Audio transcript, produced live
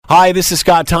Hi, this is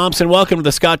Scott Thompson. Welcome to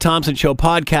the Scott Thompson Show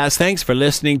Podcast. Thanks for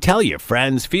listening. Tell your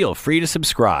friends. Feel free to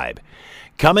subscribe.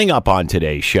 Coming up on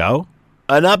today's show,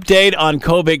 an update on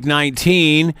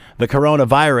COVID-19, the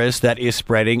coronavirus that is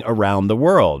spreading around the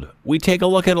world. We take a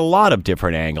look at a lot of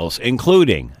different angles,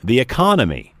 including the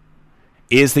economy.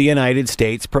 Is the United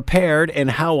States prepared,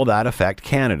 and how will that affect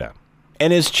Canada?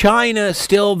 And is China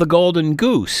still the golden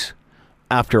goose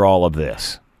after all of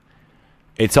this?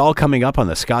 It's all coming up on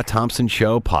the Scott Thompson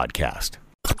Show Podcast.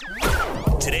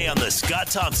 Today on the Scott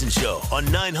Thompson Show on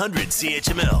 900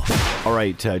 CHML. All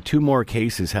right, two more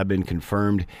cases have been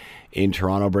confirmed in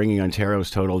Toronto, bringing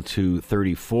Ontario's total to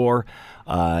 34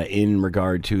 in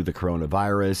regard to the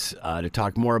coronavirus. To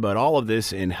talk more about all of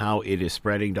this and how it is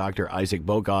spreading, Dr. Isaac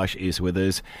Bogoch is with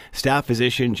us, staff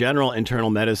physician, general internal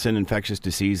medicine, infectious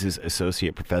diseases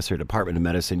associate professor, Department of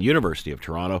Medicine, University of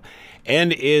Toronto,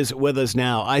 and is with us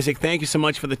now. Isaac, thank you so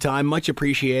much for the time. Much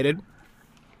appreciated.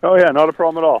 Oh, yeah, not a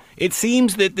problem at all. It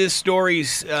seems that this story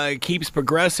keeps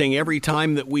progressing every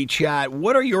time that we chat.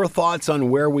 What are your thoughts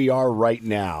on where we are right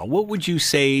now? What would you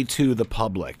say to the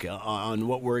public on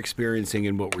what we're experiencing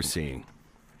and what we're seeing?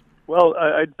 Well,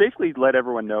 I'd basically let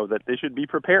everyone know that they should be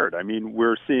prepared. I mean,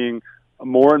 we're seeing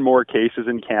more and more cases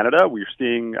in Canada. We're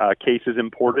seeing cases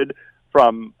imported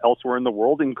from elsewhere in the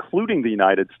world, including the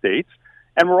United States.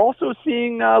 And we're also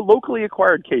seeing locally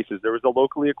acquired cases. There was a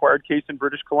locally acquired case in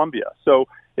British Columbia. So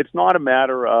it's not a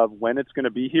matter of when it's going to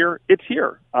be here. It's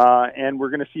here. And we're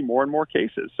going to see more and more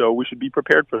cases. So we should be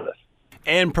prepared for this.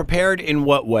 And prepared in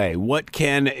what way? What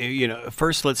can,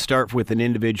 first let's start with an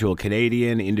individual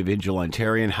Canadian, individual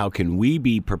Ontarian. How can we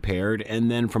be prepared?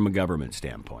 And then from a government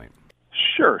standpoint.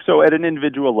 Sure. So at an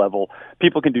individual level,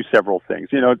 people can do several things.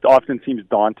 It often seems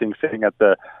daunting sitting at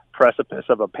the precipice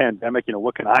of a pandemic.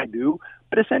 What can I do?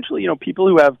 But essentially, people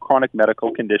who have chronic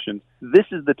medical conditions, this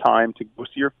is the time to go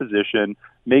see your physician,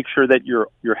 make sure that your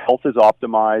health is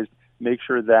optimized, make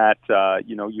sure that,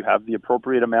 you have the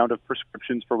appropriate amount of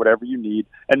prescriptions for whatever you need,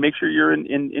 and make sure you're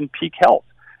in peak health.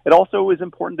 It also is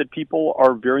important that people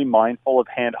are very mindful of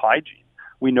hand hygiene.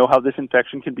 We know how this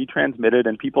infection can be transmitted,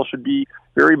 and people should be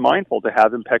very mindful to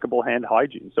have impeccable hand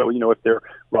hygiene. So, if they're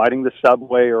riding the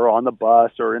subway or on the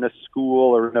bus or in a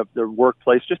school or in their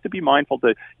workplace, just to be mindful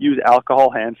to use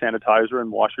alcohol hand sanitizer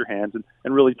and wash your hands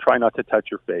and really try not to touch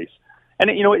your face.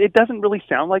 And, it doesn't really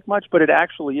sound like much, but it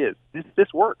actually is.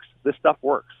 This works. This stuff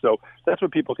works. So that's what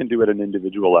people can do at an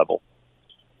individual level.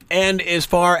 And as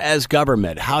far as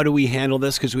government, how do we handle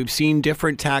this? Because we've seen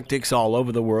different tactics all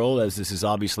over the world, as this is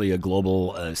obviously a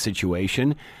global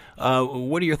situation.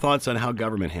 What are your thoughts on how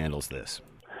government handles this?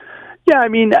 Yeah, I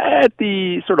mean, at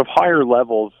the sort of higher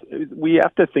levels, we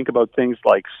have to think about things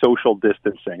like social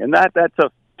distancing. And that's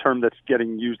a term that's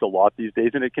getting used a lot these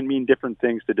days, and it can mean different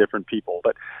things to different people.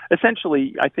 But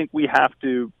essentially, I think we have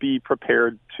to be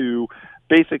prepared to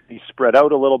basically spread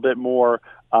out a little bit more.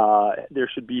 There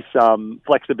should be some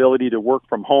flexibility to work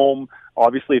from home.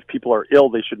 Obviously, if people are ill,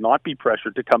 they should not be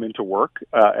pressured to come into work,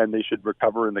 and they should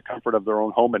recover in the comfort of their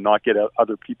own home and not get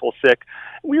other people sick.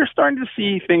 We are starting to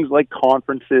see things like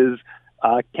conferences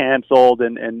canceled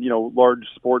and large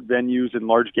sport venues and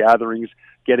large gatherings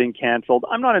getting canceled.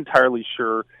 I'm not entirely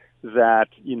sure that,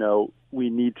 we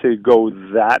need to go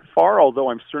that far, although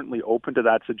I'm certainly open to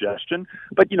that suggestion.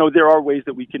 But, there are ways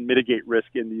that we can mitigate risk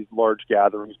in these large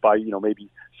gatherings by, maybe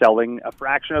selling a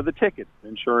fraction of the tickets,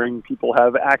 ensuring people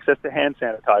have access to hand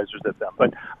sanitizers at them.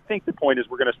 But I think the point is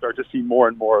we're going to start to see more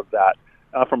and more of that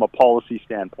from a policy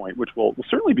standpoint, which will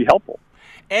certainly be helpful.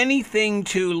 Anything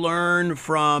to learn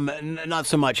from, not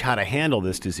so much how to handle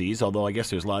this disease, although I guess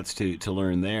there's lots to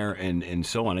learn there and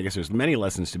so on. I guess there's many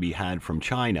lessons to be had from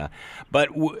China. But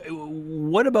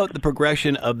what about the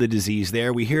progression of the disease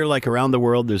there? We hear like around the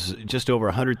world there's just over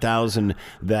 100,000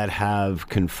 that have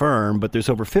confirmed, but there's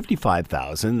over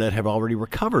 55,000 that have already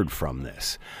recovered from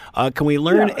this. Can we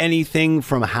learn anything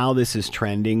from how this is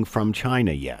trending from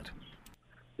China yet?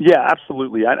 Yeah,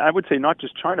 absolutely. I would say not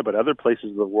just China, but other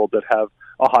places of the world that have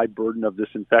a high burden of this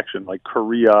infection, like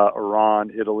Korea,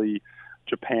 Iran, Italy,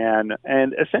 Japan.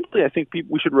 And essentially, I think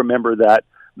we should remember that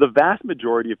the vast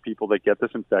majority of people that get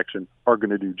this infection are going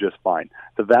to do just fine.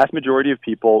 The vast majority of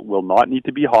people will not need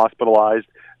to be hospitalized.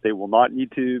 They will not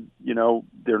need to,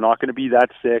 they're not going to be that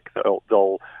sick.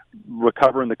 They'll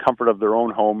recover in the comfort of their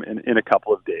own home in a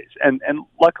couple of days. And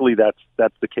luckily, that's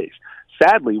the case.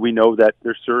 Sadly, we know that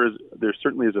there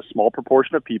certainly is a small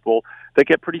proportion of people that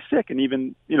get pretty sick, and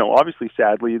even, obviously,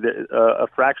 sadly, a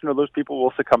fraction of those people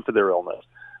will succumb to their illness.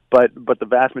 But the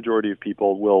vast majority of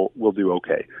people will do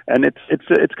okay, and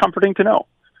it's comforting to know.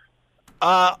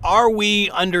 Are we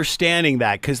understanding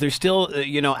that? Because there's still,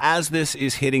 as this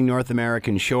is hitting North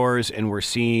American shores and we're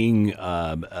seeing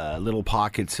little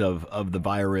pockets of the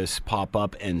virus pop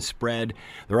up and spread,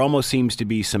 there almost seems to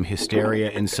be some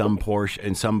hysteria in some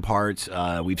parts.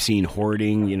 We've seen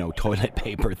hoarding, toilet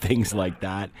paper, things like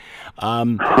that.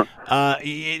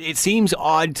 It seems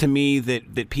odd to me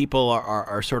that people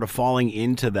are sort of falling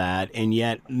into that, and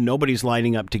yet nobody's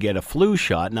lining up to get a flu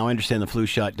shot. Now, I understand the flu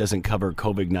shot doesn't cover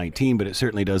COVID-19, but it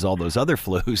certainly does all those other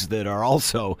flus that are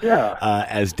also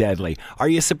as deadly. Are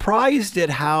you surprised at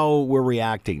how we're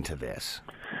reacting to this?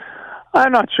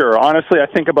 I'm not sure. Honestly,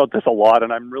 I think about this a lot,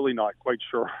 and I'm really not quite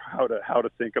sure how to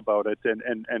think about it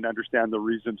and understand the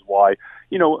reasons why.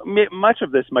 Much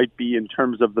of this might be in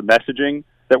terms of the messaging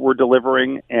that we're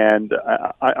delivering, and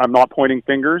I'm not pointing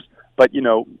fingers, but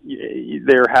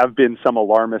there have been some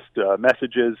alarmist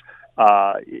messages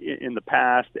in the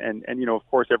past, and of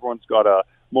course, everyone's got a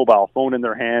mobile phone in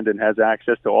their hand and has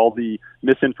access to all the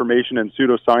misinformation and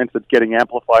pseudoscience that's getting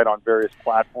amplified on various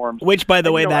platforms. Which, by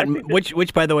the way,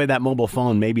 that mobile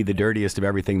phone may be the dirtiest of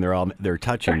everything they're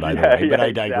touching. By the way, but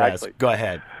I digress. Exactly. Go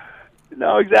ahead.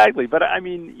 No, exactly. But I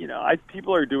mean,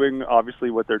 people are doing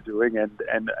obviously what they're doing, and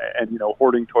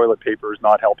hoarding toilet paper is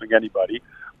not helping anybody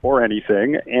or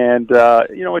anything. And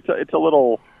it's a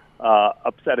little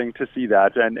upsetting to see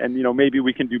that. And maybe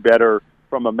we can do better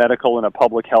from a medical and a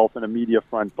public health and a media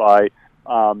front by,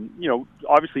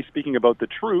 obviously speaking about the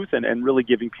truth and really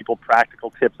giving people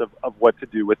practical tips of what to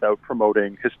do without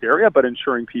promoting hysteria, but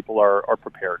ensuring people are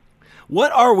prepared.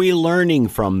 What are we learning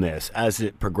from this as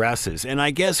it progresses? And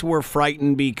I guess we're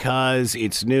frightened because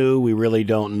it's new. We really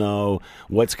don't know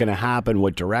what's going to happen,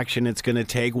 what direction it's going to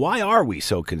take. Why are we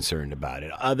so concerned about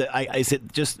it? Is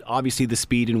it just obviously the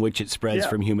speed in which it spreads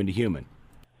from human to human?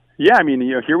 Yeah, I mean,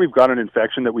 here we've got an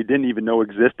infection that we didn't even know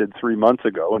existed 3 months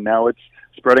ago, and now it's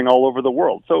spreading all over the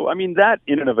world. So, I mean, that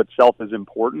in and of itself is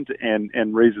important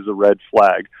and raises a red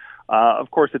flag. Of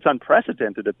course, it's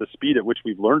unprecedented at the speed at which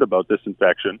we've learned about this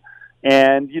infection.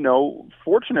 And,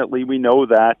 fortunately, we know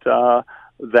that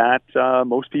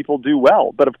most people do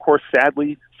well. But, of course,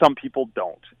 sadly, some people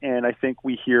don't. And I think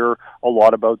we hear a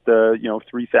lot about the,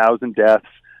 3,000 deaths.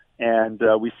 And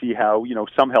we see how,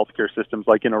 some healthcare systems,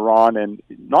 like in Iran, and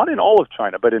not in all of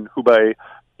China, but in Hubei,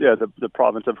 the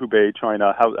province of Hubei,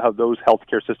 China, how those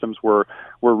healthcare systems were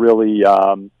really,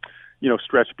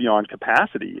 stretched beyond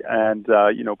capacity. And,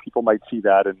 people might see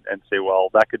that and say, well,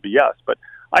 that could be us. But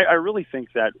I really think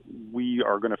that we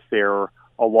are going to fare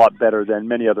a lot better than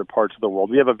many other parts of the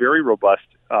world. We have a very robust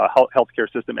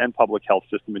healthcare system and public health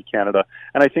system in Canada.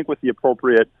 And I think with the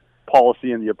appropriate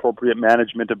policy and the appropriate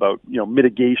management about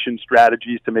mitigation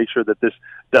strategies to make sure that this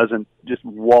doesn't just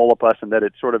wallop us and that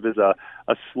it sort of is a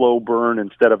slow burn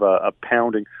instead of a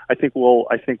pounding. I think we'll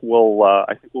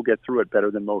get through it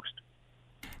better than most.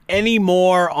 Any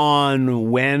more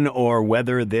on when or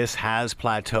whether this has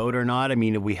plateaued or not? I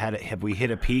mean, have we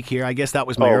hit a peak here? I guess that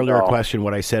was my earlier question.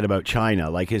 What I said about China,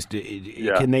 like,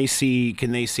 can they see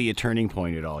a turning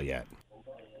point at all yet?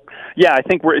 Yeah, I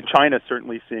think China's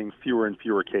certainly seeing fewer and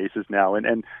fewer cases now,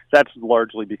 and that's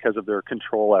largely because of their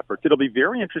control efforts. It'll be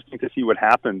very interesting to see what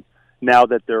happens now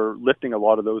that they're lifting a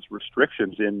lot of those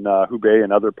restrictions in Hubei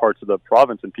and other parts of the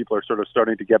province, and people are sort of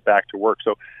starting to get back to work.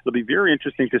 So it'll be very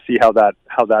interesting to see how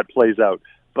that plays out.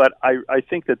 But I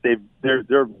think that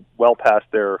they're well past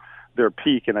their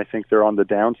peak, and I think they're on the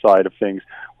downside of things.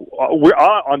 We're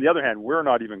on the other hand, we're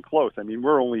not even close. I mean,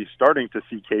 we're only starting to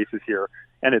see cases here,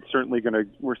 and it's certainly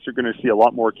we're going to see a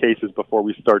lot more cases before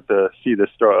we start to see this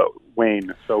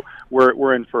wane. So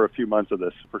we're in for a few months of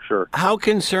this for sure. How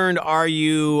concerned are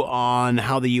you on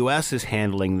how the U.S. is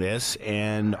handling this,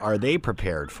 and are they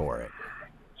prepared for it?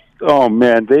 Oh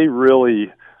man, they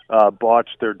really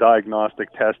botched their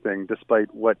diagnostic testing,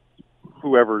 despite what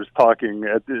whoever's talking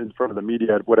in front of the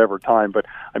media at whatever time. But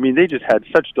I mean, they just had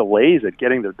such delays at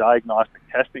getting their diagnostic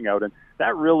testing out, and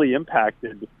that really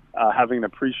impacted having an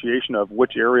appreciation of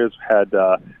which areas had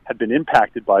been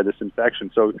impacted by this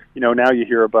infection. So, now you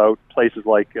hear about places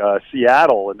like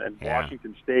Seattle and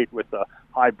Washington State with a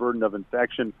high burden of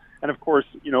infection. And of course,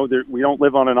 we don't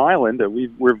live on an island.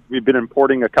 We've been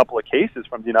importing a couple of cases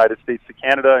from the United States to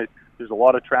Canada. There's a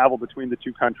lot of travel between the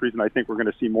two countries, and I think we're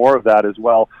going to see more of that as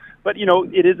well. But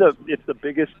it's the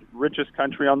biggest, richest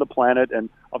country on the planet, and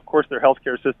of course their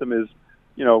healthcare system is,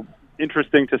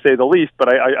 interesting to say the least. But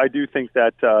I do think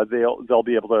that they'll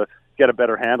be able to get a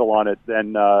better handle on it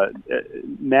than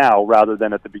now rather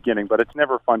than at the beginning. But it's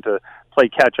never fun to play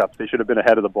catch up. They should have been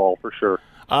ahead of the ball for sure.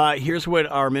 Here's what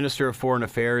our Minister of Foreign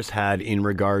Affairs had in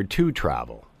regard to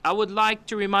travel. I would like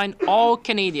to remind all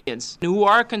Canadians who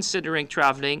are considering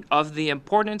traveling of the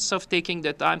importance of taking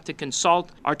the time to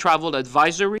consult our travel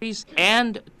advisories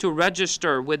and to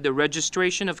register with the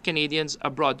Registration of Canadians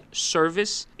Abroad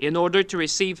Service in order to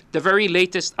receive the very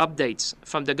latest updates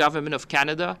from the Government of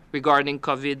Canada regarding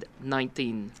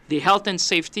COVID-19. The health and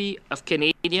safety of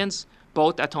Canadians,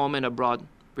 both at home and abroad,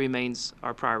 remains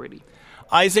our priority.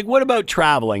 Isaac, what about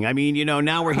traveling? I mean,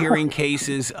 now we're hearing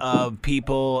cases of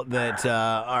people that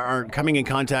are coming in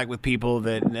contact with people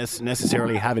that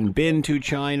necessarily haven't been to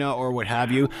China or what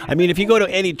have you. I mean, if you go to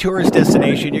any tourist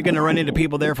destination, you're going to run into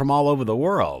people there from all over the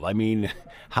world. I mean,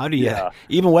 how do you,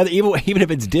 even if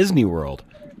it's Disney World?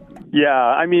 Yeah,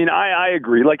 I mean, I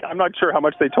agree. Like, I'm not sure how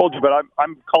much they told you, but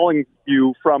I'm calling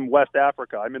you from West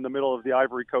Africa. I'm in the middle of the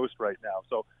Ivory Coast right now.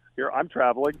 So here I'm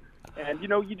traveling. And,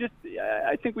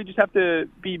 I think we just have to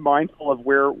be mindful of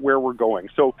where we're going.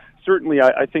 So certainly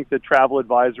I think the travel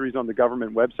advisories on the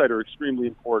government website are extremely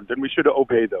important, and we should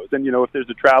obey those. And, if there's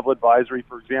a travel advisory,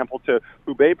 for example, to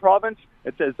Hubei province,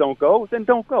 it says don't go, then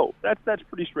don't go. That's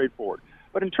pretty straightforward.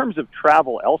 But in terms of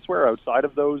travel elsewhere outside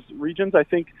of those regions, I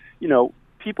think,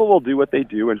 people will do what they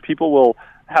do, and people will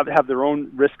have their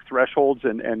own risk thresholds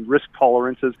and risk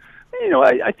tolerances.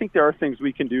 I think there are things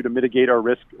we can do to mitigate our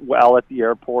risk while at the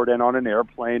airport and on an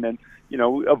airplane and,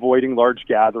 avoiding large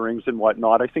gatherings and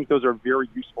whatnot. I think those are very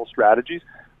useful strategies.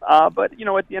 But,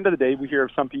 at the end of the day, we hear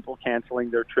of some people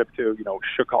canceling their trip to,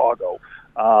 Chicago.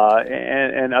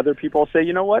 And other people say,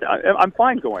 you know what, I'm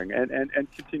fine going and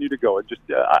continue to go. And just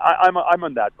I'm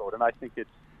on that boat, and I think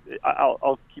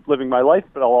I'll keep living my life,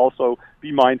 but I'll also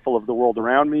be mindful of the world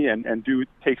around me and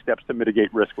take steps to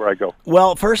mitigate risk where I go.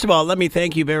 Well, first of all, let me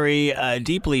thank you very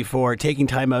deeply for taking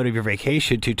time out of your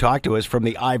vacation to talk to us from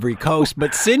the Ivory Coast.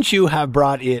 But since you have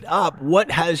brought it up,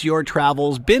 what has your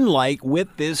travels been like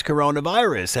with this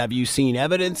coronavirus? Have you seen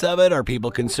evidence of it? Are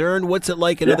people concerned? What's it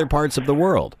like in other parts of the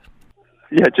world?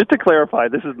 Yeah, just to clarify,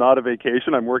 this is not a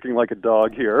vacation. I'm working like a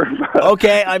dog here.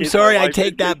 Okay, I'm sorry. I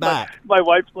take that back. My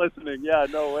wife's listening. Yeah,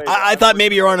 no way. I thought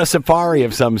maybe you're on a safari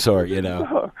of some sort,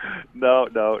 No.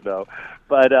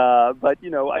 But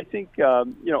I think,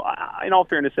 in all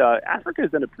fairness, Africa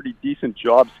has done a pretty decent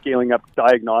job scaling up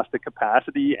diagnostic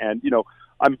capacity. And,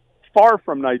 I'm far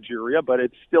from Nigeria, but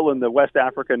it's still in the West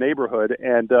Africa neighborhood.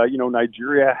 And,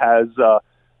 Nigeria has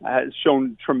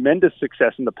shown tremendous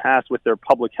success in the past with their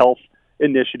public health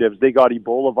initiatives. They got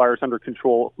Ebola virus under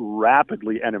control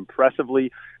rapidly and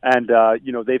impressively. And,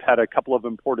 they've had a couple of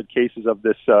imported cases of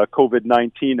this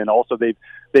COVID-19. And also they've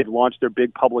launched their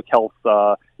big public health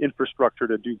infrastructure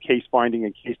to do case finding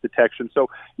and case detection. So,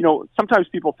 sometimes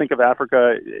people think of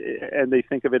Africa and they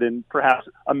think of it in perhaps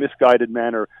a misguided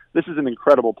manner. This is an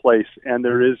incredible place, and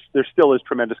there still is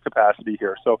tremendous capacity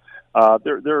here. So,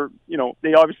 there's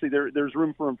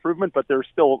room for improvement, but they're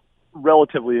still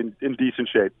relatively in decent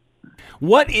shape.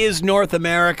 What is North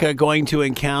America going to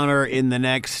encounter in the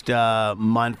next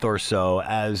month or so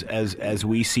as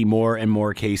we see more and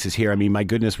more cases here? I mean, my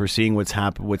goodness, we're seeing what's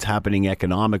happening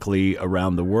economically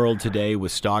around the world today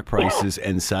with stock prices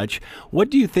and such. What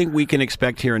do you think we can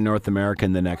expect here in North America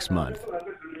in the next month?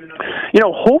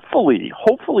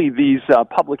 Hopefully these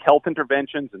public health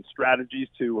interventions and strategies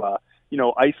to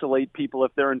isolate people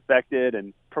if they're infected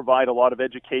and provide a lot of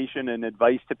education and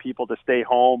advice to people to stay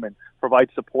home and provide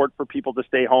support for people to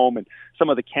stay home and some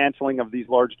of the canceling of these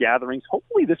large gatherings.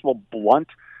 Hopefully this will blunt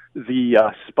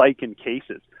the spike in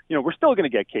cases. We're still going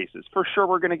to get cases. For sure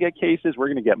we're going to get cases. We're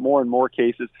going to get more and more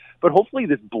cases. But hopefully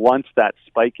this blunts that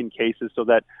spike in cases so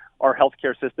that our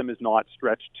healthcare system is not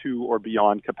stretched to or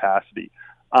beyond capacity.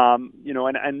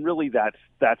 And really that's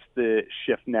the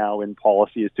shift now in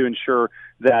policy, is to ensure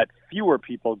that fewer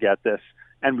people get this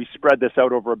and we spread this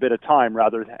out over a bit of time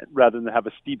rather than have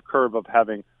a steep curve of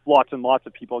having lots and lots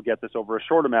of people get this over a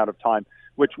short amount of time,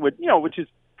 which is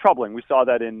troubling. We saw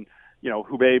that in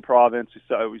Hubei province.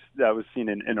 That was seen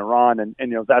in Iran, and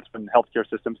that's when healthcare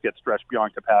systems get stretched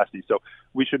beyond capacity. So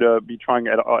we should be trying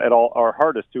at all our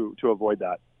hardest to avoid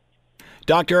that.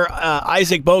 Dr.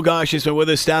 Isaac Bogoch is with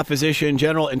us, staff physician,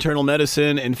 general internal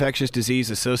medicine, infectious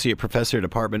disease associate professor,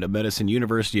 Department of Medicine,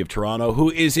 University of Toronto, who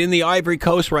is in the Ivory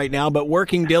Coast right now, but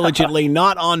working diligently,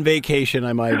 not on vacation,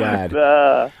 I might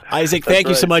add. Isaac, thank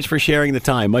you so much for sharing the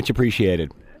time. Much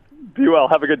appreciated. Be well.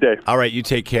 Have a good day. All right, you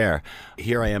take care.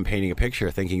 Here I am painting a picture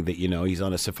thinking that, he's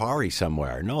on a safari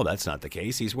somewhere. No, that's not the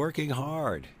case. He's working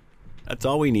hard. That's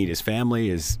all we need. His family,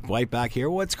 his wife back here.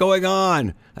 What's going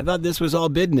on? I thought this was all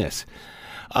business.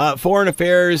 Foreign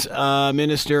Affairs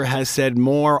Minister has said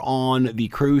more on the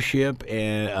cruise ship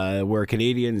where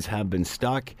Canadians have been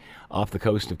stuck off the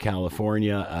coast of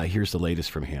California. Here's the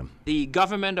latest from him. The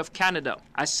government of Canada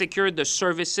has secured the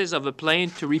services of a plane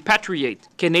to repatriate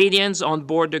Canadians on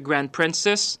board the Grand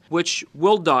Princess, which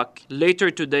will dock later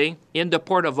today in the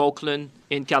port of Oakland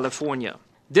in California.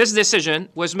 This decision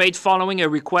was made following a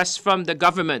request from the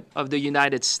government of the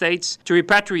United States to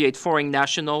repatriate foreign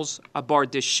nationals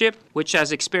aboard this ship, which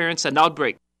has experienced an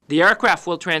outbreak. The aircraft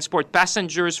will transport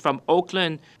passengers from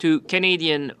Oakland to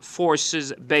Canadian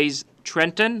Forces Base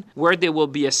Trenton, where they will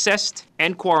be assessed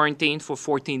and quarantined for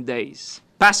 14 days.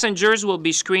 Passengers will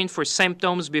be screened for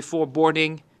symptoms before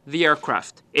boarding the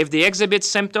aircraft. If they exhibit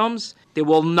symptoms, they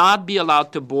will not be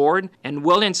allowed to board and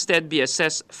will instead be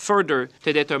assessed further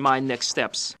to determine next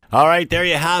steps. All right, there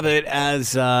you have it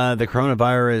as the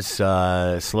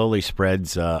coronavirus slowly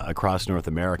spreads across North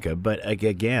America. But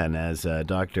again, as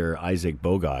Dr. Isaac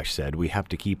Bogoch said, we have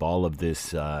to keep all of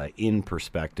this in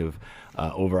perspective.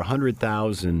 Over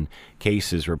 100,000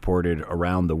 cases reported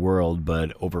around the world,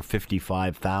 but over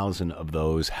 55,000 of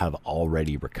those have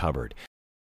already recovered.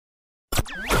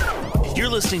 You're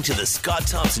listening to the Scott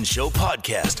Thompson Show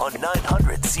podcast on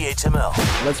 900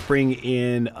 CHML. Let's bring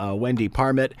in Wendy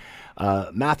Parmet,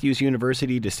 Matthews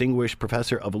University Distinguished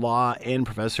Professor of Law and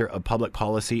Professor of Public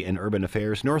Policy and Urban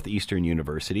Affairs, Northeastern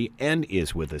University, and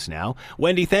is with us now.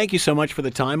 Wendy, thank you so much for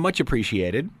the time. Much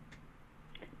appreciated.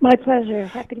 My pleasure.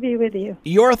 Happy to be with you.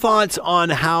 Your thoughts on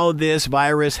how this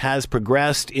virus has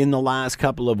progressed in the last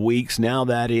couple of weeks now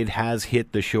that it has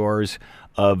hit the shores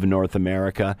of North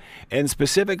America, and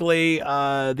specifically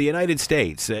the United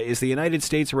States. Is the United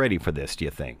States ready for this, do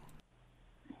you think?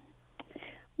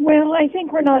 Well, I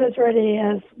think we're not as ready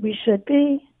as we should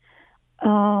be.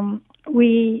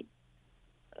 We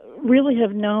really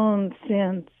have known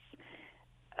since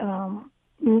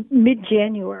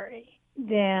mid-January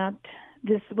that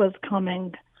this was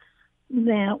coming,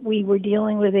 that we were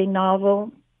dealing with a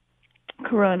novel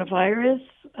coronavirus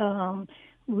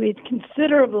with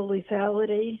considerable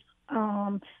lethality.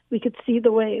 We could see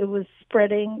the way it was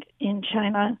spreading in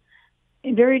China,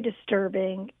 very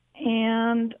disturbing.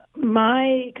 And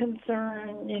my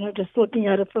concern, just looking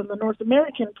at it from the North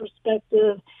American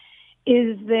perspective,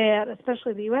 is that,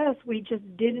 especially the U.S., we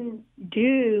just didn't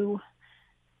do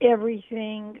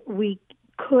everything we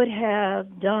could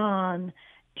have done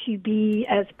to be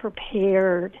as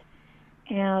prepared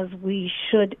as we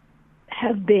should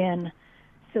have been,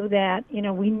 so that,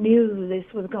 we knew this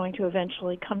was going to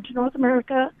eventually come to North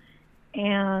America.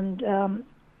 And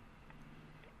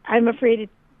I'm afraid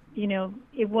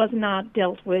it was not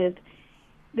dealt with.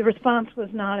 The response was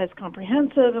not as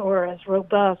comprehensive or as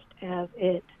robust as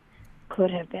it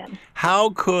could have been. How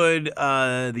could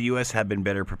the U.S. have been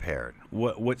better prepared?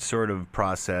 What sort of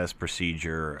process,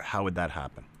 procedure, how would that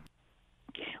happen?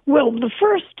 Well, the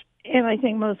first and I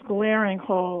think most glaring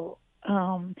hole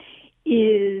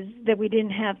is that we didn't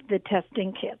have the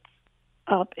testing kits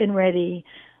up and ready,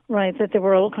 right? That there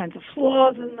were all kinds of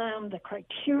flaws in them. The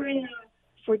criteria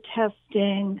for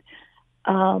testing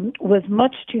was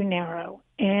much too narrow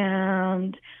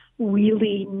and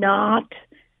really not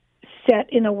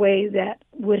set in a way that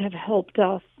would have helped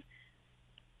us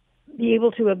be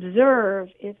able to observe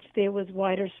if there was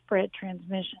wider spread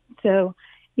transmission. So,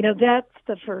 that's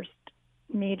the first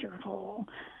major hole.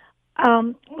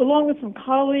 Along with some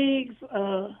colleagues,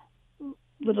 a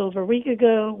little over a week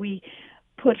ago, we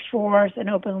put forth an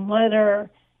open letter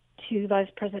to Vice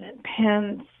President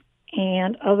Pence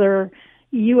and other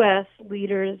U.S.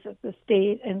 leaders at the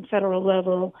state and federal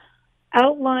level,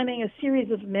 outlining a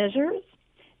series of measures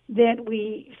that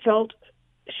we felt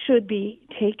should be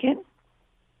taken.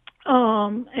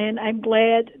 And I'm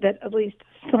glad that at least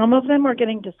some of them are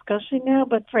getting discussion now,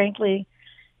 but frankly,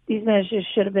 these measures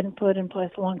should have been put in place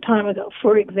a long time ago.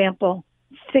 For example,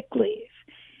 sick leave.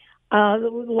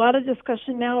 There was a lot of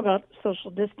discussion now about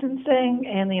social distancing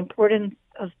and the importance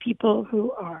of people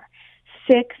who are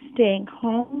sick staying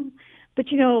home.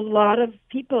 But, a lot of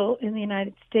people in the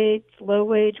United States,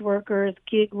 low-wage workers,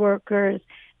 gig workers,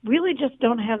 really just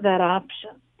don't have that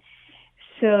option.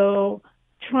 So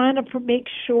trying to make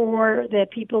sure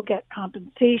that people get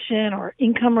compensation or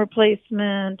income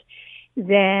replacement,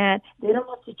 that they don't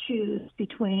have to choose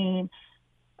between,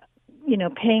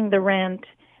 paying the rent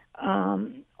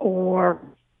or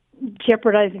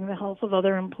jeopardizing the health of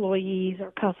other employees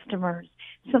or customers,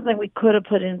 something we could have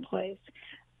put in place.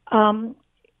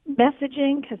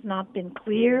 Messaging has not been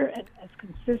clear and as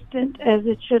consistent as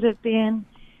it should have been.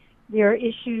 There are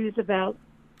issues about,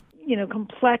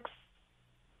 complex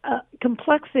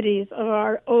complexities of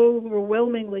our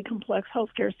overwhelmingly complex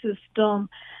healthcare system,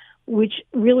 which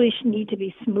really need to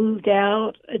be smoothed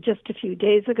out. Just a few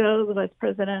days ago, the Vice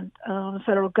President of the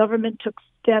federal government took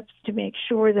steps to make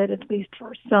sure that at least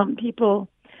for some people,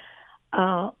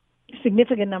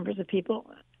 significant numbers of people,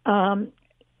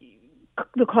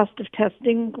 the cost of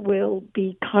testing will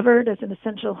be covered as an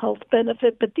essential health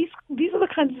benefit. But these are the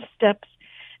kinds of steps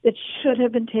that should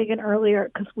have been taken earlier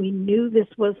because we knew this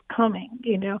was coming.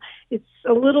 It's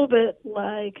a little bit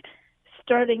like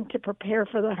starting to prepare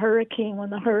for the hurricane when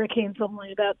the hurricane's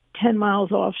only about 10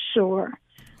 miles offshore.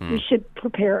 We should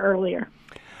prepare earlier.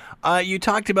 You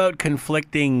talked about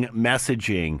conflicting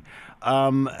messaging.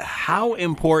 How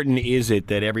important is it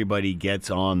that everybody gets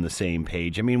on the same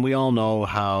page? I mean, we all know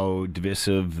how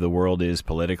divisive the world is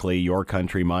politically. Your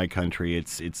country, my country,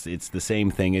 it's the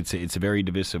same thing. It's a very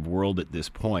divisive world at this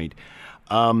point.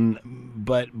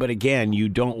 But again, you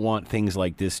don't want things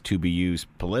like this to be used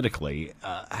politically.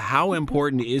 How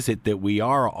important is it that we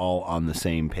are all on the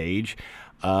same page?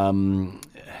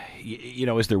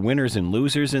 Is there winners and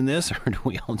losers in this, or do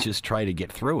we all just try to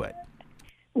get through it?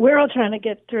 We're all trying to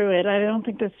get through it. I don't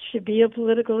think this should be a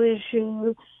political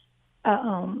issue.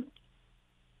 I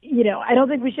don't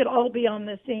think we should all be on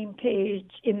the same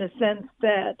page in the sense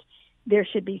that there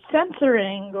should be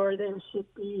censoring or there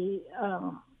should be,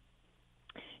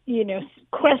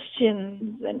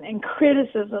 questions and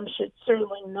criticism should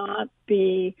certainly not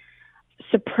be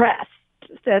suppressed.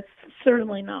 That's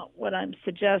certainly not what I'm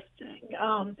suggesting.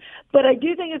 But I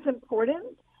do think it's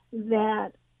important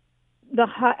that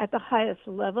at the highest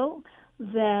level,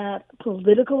 that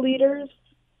political leaders,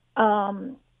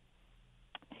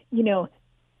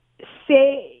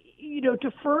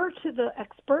 defer to the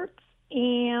experts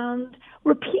and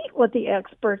repeat what the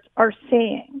experts are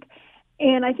saying.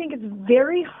 And I think it's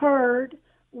very hard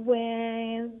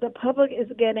when the public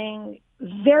is getting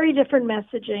very different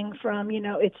messaging from,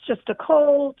 it's just a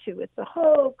cold to it's a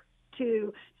hoax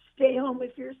to stay home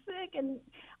if you're sick. And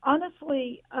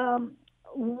honestly,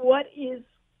 what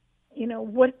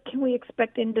can we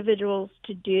expect individuals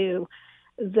to do?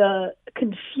 The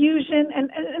confusion,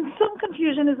 and some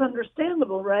confusion is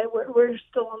understandable, right? We're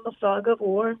still on the fog of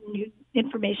war. New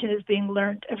information is being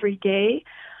learned every day.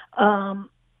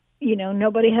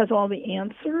 Nobody has all the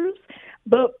answers,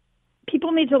 but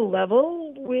people need to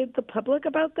level with the public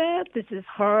about that. This is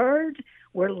hard.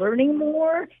 We're learning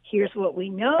more. Here's what we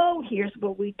know. Here's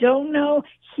what we don't know.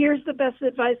 Here's the best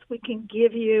advice we can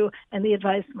give you, and the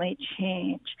advice might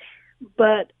change.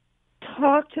 But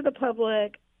talk to the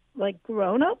public like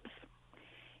grown-ups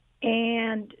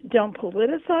and don't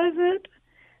politicize it,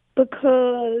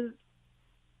 because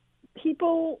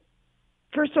people,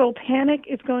 first of all, panic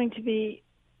is going to be,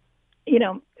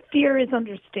 fear is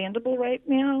understandable right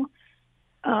now.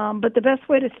 But the best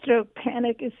way to stoke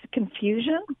panic is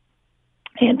confusion,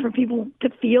 and for people to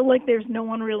feel like there's no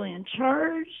one really in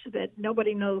charge, that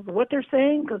nobody knows what they're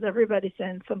saying because everybody's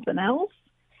saying something else.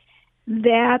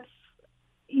 That's,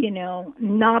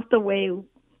 not the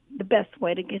best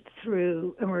way to get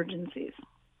through emergencies.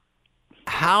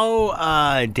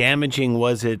 How damaging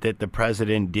was it that the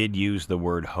president did use the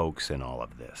word hoax in all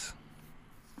of this?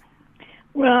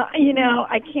 Well,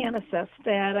 I can't assess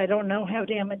that. I don't know how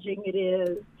damaging it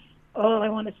is. All I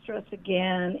want to stress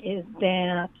again is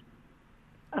that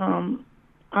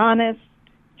honest,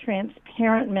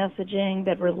 transparent messaging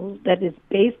that is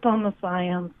based on the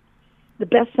science, the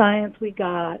best science we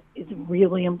got, is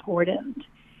really important.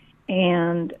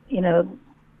 And,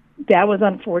 that was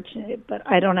unfortunate, but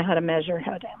I don't know how to measure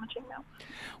how damaging that was.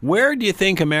 Where do you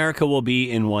think America will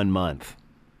be in 1 month?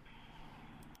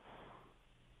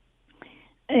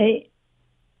 I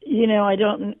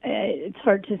don't. It's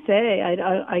hard to say.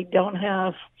 I don't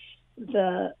have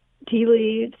the tea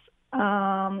leaves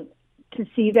to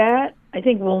see that. I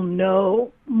think we'll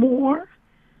know more.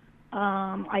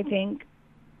 I think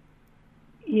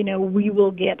we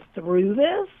will get through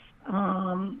this.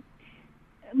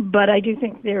 But I do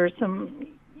think there are some.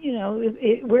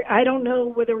 I don't know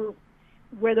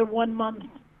whether 1 month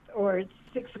or it's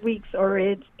 6 weeks or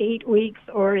it's 8 weeks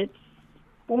or it's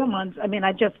 4 months. I mean,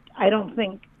 I don't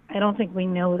think we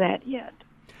know that yet.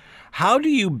 How do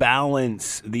you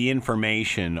balance the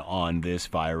information on this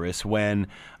virus when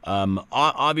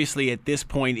obviously at this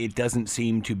point it doesn't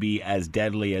seem to be as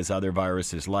deadly as other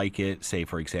viruses like it, say,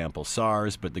 for example,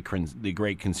 SARS, but the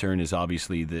great concern is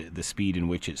obviously the speed in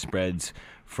which it spreads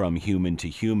from human to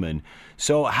human.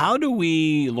 So how do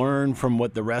we learn from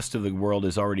what the rest of the world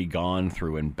has already gone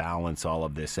through and balance all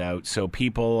of this out so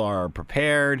people are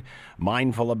prepared,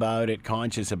 mindful about it,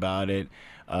 conscious about it,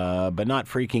 but not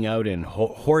freaking out and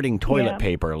hoarding toilet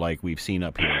paper like we've seen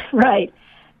up here. Right.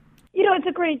 It's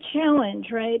a great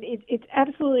challenge, right? It's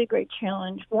absolutely a great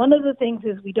challenge. One of the things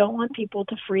is we don't want people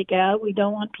to freak out. We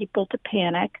don't want people to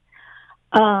panic.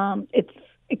 It's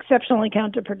exceptionally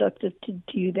counterproductive to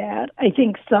do that. I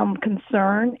think some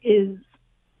concern is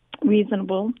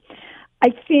reasonable. I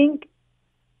think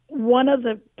one of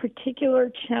the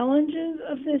particular challenges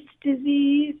of this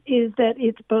disease is that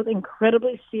it's both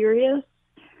incredibly serious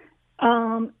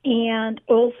and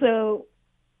also,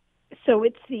 so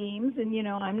it seems, and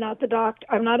I'm not the doctor.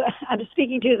 I'm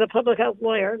speaking to you as a public health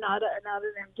lawyer, not an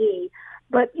MD.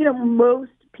 But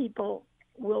most people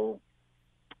will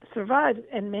survive,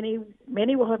 and many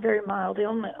will have very mild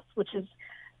illness, which is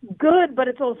good, but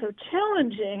it's also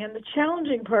challenging. And the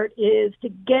challenging part is to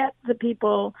get the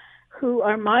people who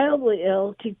are mildly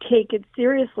ill to take it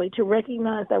seriously, to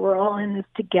recognize that we're all in this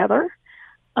together,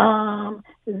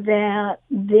 that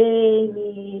they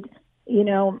need,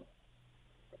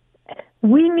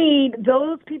 we need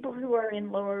those people who are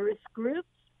in lower risk groups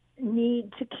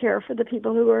need to care for the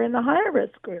people who are in the higher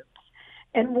risk groups.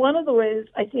 And one of the ways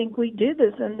I think we do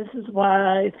this, and this is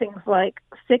why things like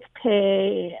sick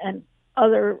pay and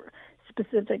other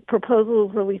specific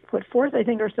proposals that we've put forth, I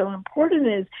think are so important,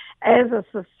 is as a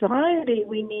society,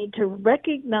 we need to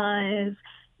recognize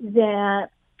that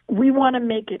we want to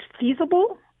make it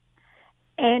feasible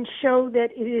and show that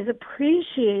it is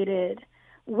appreciated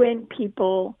when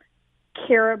people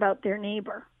care about their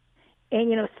neighbor.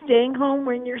 And, staying home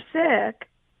when you're sick,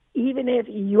 even if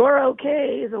you're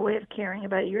okay, is a way of caring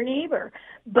about your neighbor.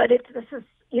 But if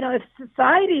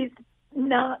society's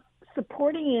not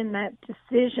supporting in that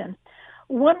decision,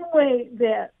 one way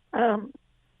that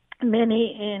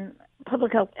many in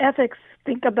public health ethics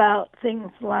think about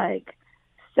things like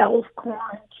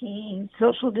self-quarantine,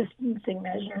 social distancing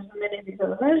measures, and many of these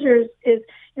other measures is,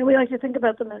 we like to think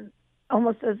about them in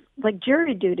almost as like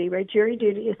jury duty, right? Jury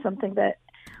duty is something that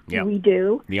we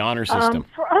do. The honor system.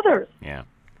 For others. Yeah.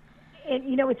 And,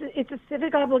 it's a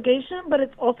civic obligation, but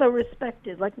it's also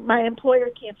respected. Like, my employer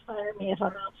can't fire me if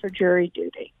I'm out for jury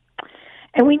duty.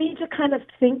 And we need to kind of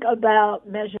think about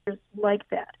measures like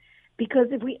that. Because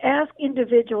if we ask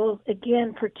individuals,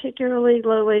 again, particularly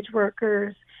low-wage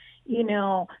workers,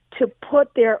 to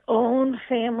put their own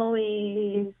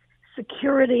family's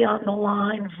security on the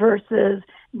line versus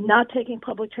not taking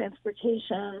public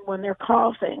transportation when they're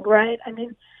coughing, right? I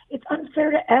mean, it's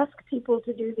unfair to ask people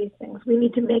to do these things. We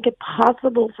need to make it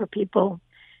possible for people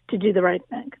to do the right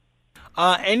thing.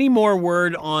 Any more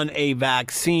word on a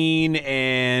vaccine,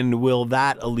 and will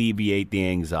that alleviate the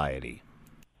anxiety?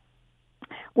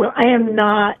 Well, I am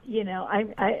not,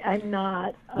 I'm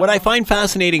not. What I find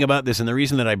fascinating about this, and the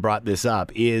reason that I brought this up,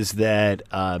 is that,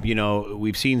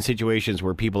 we've seen situations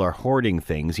where people are hoarding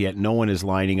things, yet no one is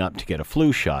lining up to get a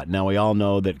flu shot. Now, we all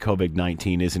know that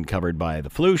COVID-19 isn't covered by the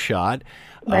flu shot.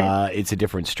 Right. It's a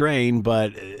different strain,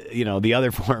 but, the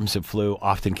other forms of flu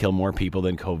often kill more people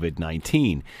than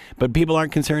COVID-19. But people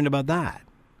aren't concerned about that.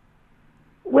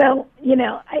 Well,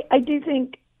 I do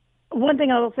think one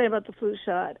thing I will say about the flu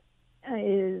shot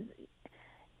is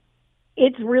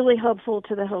it's really helpful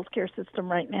to the healthcare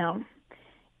system right now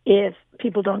if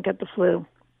people don't get the flu.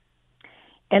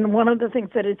 And one of the things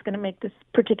that is going to make this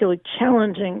particularly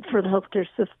challenging for the healthcare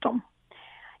system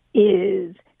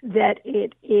is that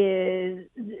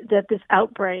this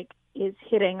outbreak is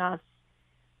hitting us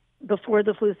before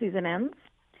the flu season ends,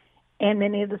 and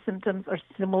many of the symptoms are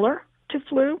similar to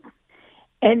flu.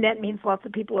 And that means lots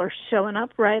of people are showing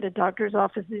up, right, at doctors'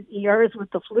 offices, ERs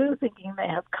with the flu, thinking they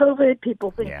have COVID.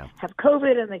 People have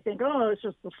COVID, and they think, oh, it's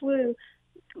just the flu.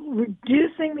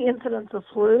 Reducing the incidence of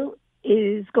flu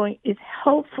is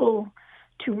helpful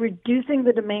to reducing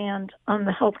the demand on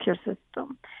the healthcare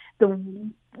system.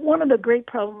 One of the great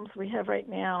problems we have right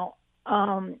now,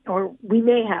 or we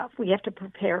have to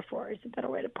prepare for, is a better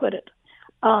way to put it,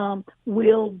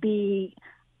 will be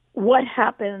what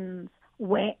happens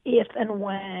if and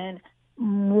when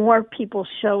more people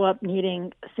show up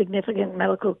needing significant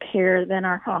medical care than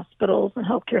our hospitals and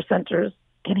healthcare centers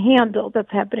can handle.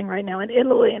 That's happening right now in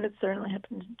Italy, and it certainly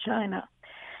happens in China.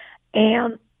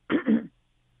 And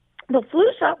the flu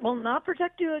shot will not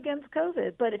protect you against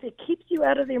COVID, but if it keeps you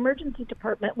out of the emergency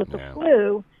department with the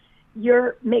flu,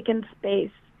 you're making space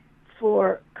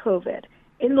for COVID.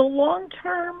 In the long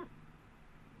term,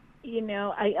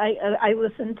 I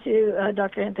listened to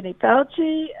Dr. Anthony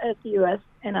Fauci at the U.S.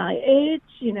 NIH.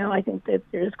 I think that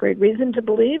there's great reason to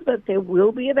believe that there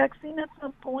will be a vaccine at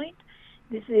some point.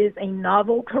 This is a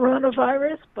novel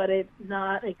coronavirus, but it's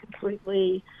not a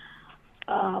completely,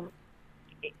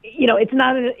 it's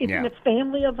in a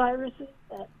family of viruses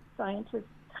that scientists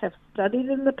have studied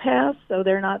in the past, so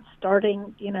they're not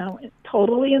starting,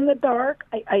 totally in the dark.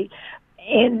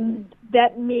 And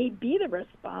that may be the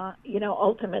response,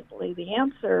 ultimately the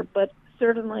answer, but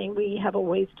certainly we have a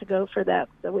ways to go for that.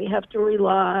 So we have to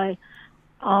rely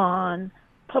on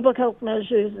public health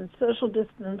measures and social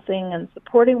distancing and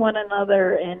supporting one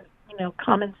another and,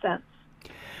 common sense.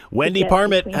 Wendy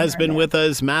Parmet has been with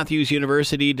us, Matthews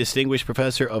University, Distinguished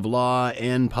Professor of Law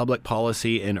and Public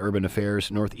Policy and Urban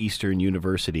Affairs, Northeastern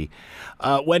University.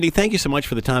 Wendy, thank you so much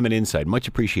for the time and insight. Much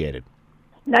appreciated.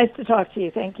 Nice to talk to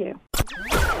you. Thank you.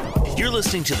 You're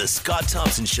listening to the Scott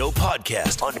Thompson Show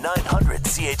podcast on 900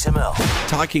 CHML.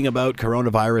 Talking about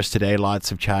coronavirus today,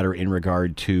 lots of chatter in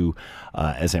regard to,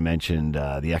 as I mentioned,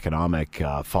 the economic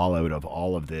fallout of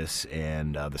all of this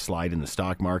and the slide in the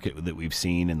stock market that we've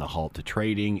seen and the halt to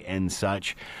trading and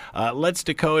such. Let's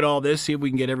decode all this, see if we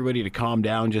can get everybody to calm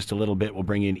down just a little bit. We'll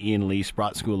bring in Ian Lee,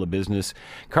 Sprott School of Business,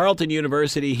 Carleton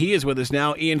University. He is with us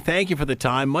now. Ian, thank you for the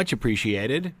time. Much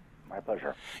appreciated. My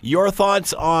pleasure. Your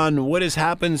thoughts on what has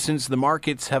happened since the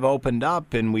markets have opened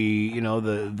up and we,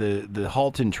 the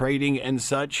halt in trading and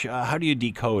such. How do you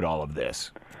decode all of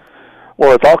this?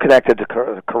 Well, it's all connected to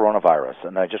coronavirus,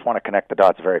 and I just want to connect the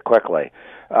dots very quickly.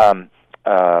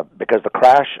 Because the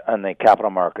crash in the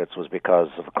capital markets was because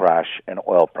of the crash in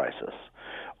oil prices.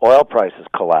 Oil prices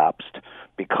collapsed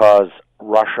because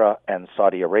Russia and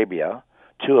Saudi Arabia,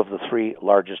 two of the three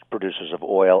largest producers of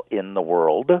oil in the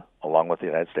world, along with the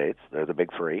United States, they're the big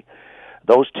three,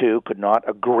 those two could not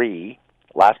agree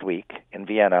last week in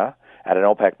Vienna at an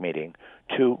OPEC meeting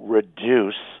to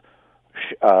reduce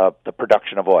the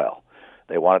production of oil.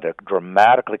 They wanted to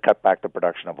dramatically cut back the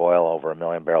production of oil over 1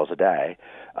 million barrels a day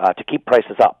to keep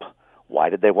prices up. Why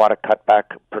did they want to cut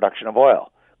back production of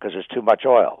oil? Because there's too much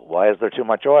oil. Why is there too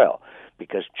much oil?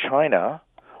 Because China,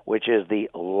 which is the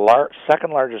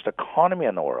second largest economy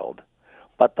in the world,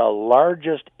 but the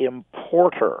largest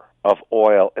importer of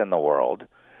oil in the world,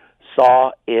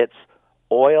 saw its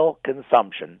oil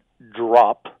consumption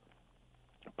drop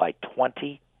by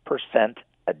 20%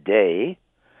 a day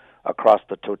across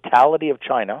the totality of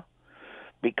China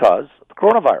because of the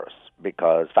coronavirus,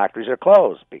 because factories are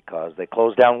closed, because they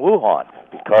closed down Wuhan,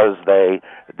 because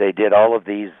they did all of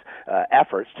these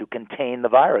efforts to contain the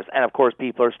virus. And, of course,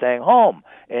 people are staying home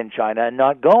in China and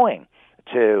not going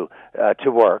to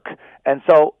work. And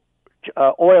so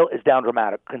oil is down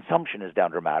dramatic. Consumption is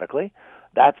down dramatically.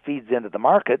 That feeds into the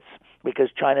markets because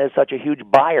China is such a huge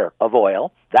buyer of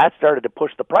oil. That started to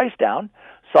push the price down.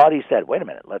 Saudi said, wait a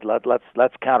minute,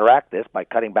 let's counteract this by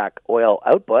cutting back oil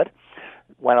output.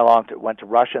 Went to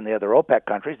Russia and the other OPEC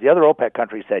countries. The other OPEC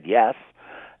countries said yes.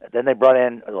 Then they brought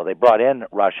in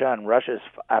Russia, and Russia,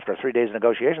 after 3 days of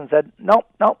negotiation, said, no,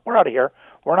 we're out of here.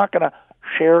 We're not going to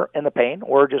share in the pain.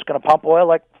 We're just going to pump oil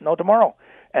like no tomorrow.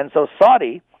 And so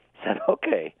Saudi said,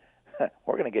 okay,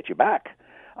 we're going to get you back.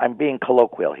 I'm being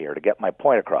colloquial here to get my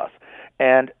point across.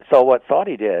 And so what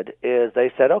Saudi did is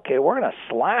they said, okay, we're going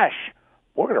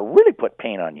to really put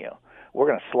pain on you. We're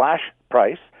going to slash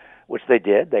price, which they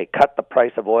did. They cut the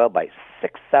price of oil by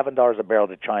 $6-7 a barrel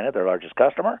to China, their largest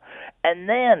customer. And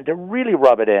then to really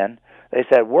rub it in, they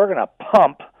said, we're going to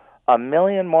pump 1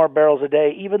 million more barrels a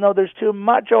day, even though there's too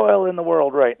much oil in the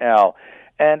world right now.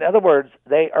 And in other words,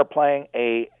 they are playing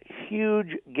a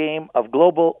huge game of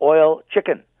global oil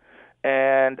chicken.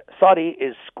 And Saudi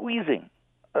is squeezing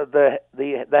the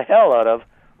hell out of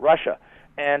Russia.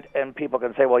 And people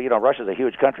can say, well, Russia's a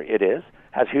huge country. It is,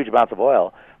 has huge amounts of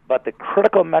oil. But the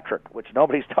critical metric, which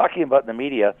nobody's talking about in the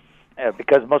media,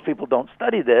 because most people don't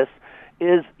study this,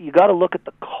 is you got to look at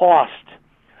the cost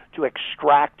to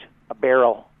extract a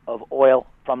barrel of oil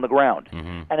from the ground.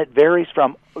 Mm-hmm. And it varies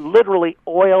from literally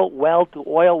oil well to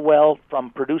oil well, from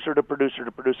producer to producer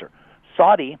to producer.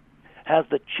 Saudi has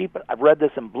the cheapest. I've read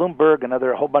this in Bloomberg and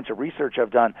a whole bunch of research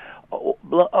I've done.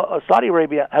 Saudi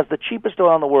Arabia has the cheapest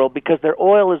oil in the world because their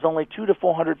oil is only 200 to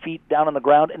 400 feet down on the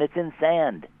ground, and it's in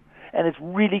sand. And it's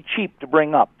really cheap to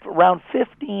bring up. Around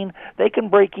they can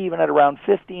break even at around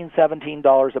 $15,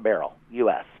 $17 a barrel,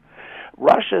 U.S.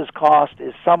 Russia's cost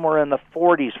is somewhere in the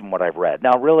 40s from what I've read.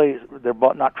 Now, really, they're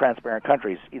both not transparent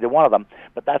countries, either one of them,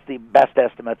 but that's the best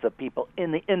estimates of people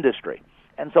in the industry.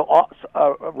 And so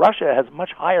Russia has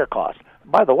much higher costs.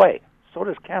 By the way, so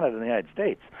does Canada and the United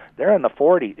States. They're in the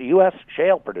 40. The U.S.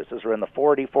 shale producers are in the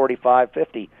 $40,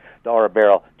 $45, $50 a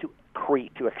barrel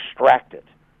to extract it.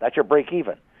 That's your break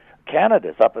even.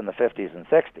 Canada's up in the 50s and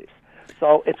 60s.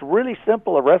 So it's really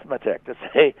simple arithmetic to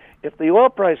say if the oil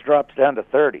price drops down to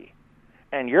 30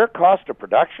 and your cost of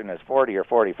production is 40 or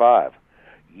 45,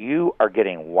 you are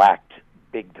getting whacked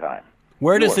big time.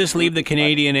 Where does this leave the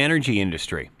Canadian energy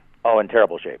industry? Oh, in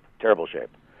terrible shape.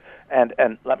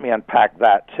 And let me unpack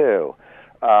that too.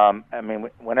 I mean,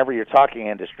 whenever you're talking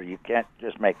industry, you can't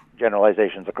just make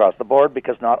generalizations across the board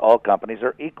because not all companies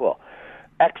are equal.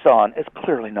 Exxon is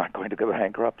clearly not going to go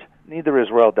bankrupt. Neither is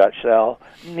Royal Dutch Shell.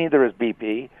 Neither is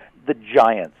BP. The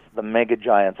giants, the mega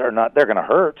giants, are not. They're going to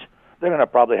hurt. They're going to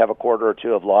probably have a quarter or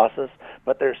two of losses,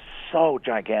 but they're so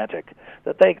gigantic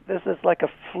that this is like a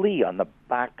flea on the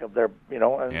back of their,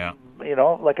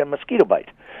 like a mosquito bite.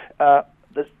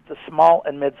 The small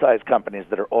and mid-sized companies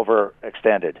that are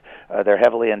overextended, they're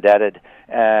heavily indebted,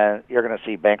 and you're going to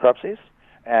see bankruptcies.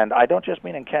 And I don't just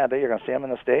mean in Canada. You're going to see them in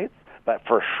the States, but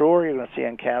for sure you're going to see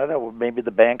in Canada. Maybe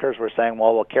the bankers were saying,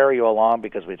 well, we'll carry you along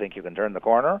because we think you can turn the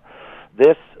corner.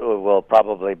 This will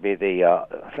probably be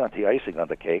not the icing on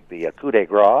the cake, the coup de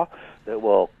grace that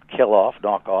will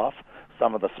knock off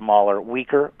some of the smaller,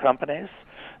 weaker companies.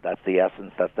 That's the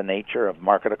essence, that's the nature of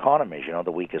market economies.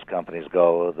 The weakest companies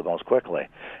go the most quickly.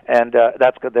 And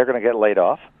that's good. They're going to get laid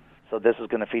off. So this is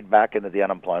going to feed back into the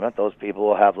unemployment. Those people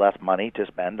will have less money to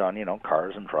spend on,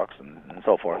 cars and trucks and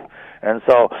so forth. And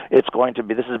so it's going to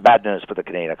be, this is bad news for the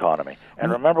Canadian economy.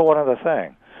 And remember one other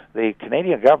thing. The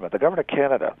Canadian government, the government of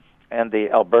Canada, and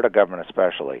the Alberta government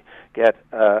especially, get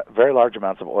very large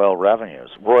amounts of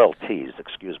royalties,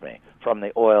 from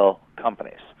the oil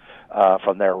companies,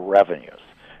 from their revenues.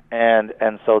 And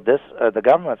so the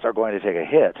governments are going to take a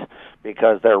hit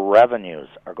because their revenues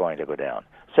are going to go down.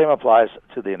 Same applies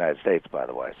to the United States, by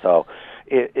the way. So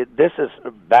this is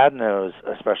bad news,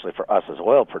 especially for us as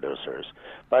oil producers.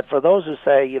 But for those who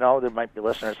say, there might be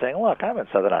listeners saying, look, I'm in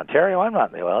Southern Ontario. I'm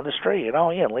not in the oil industry.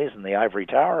 Ian Lee's in the ivory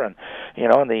tower and,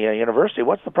 in the university.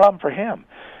 What's the problem for him?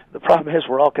 The problem is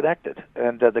we're all connected,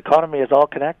 and the economy is all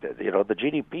connected. The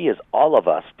GDP is all of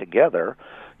us together,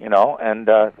 and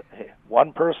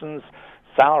one person's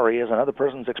salary is another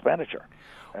person's expenditure.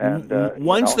 And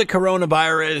once the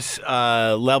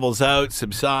coronavirus levels out,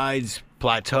 subsides,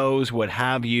 plateaus, what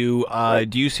have you,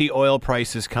 do you see oil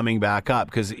prices coming back up?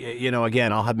 Because,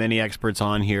 again, I'll have many experts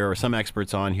on here, or some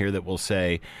experts on here, that will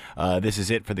say this is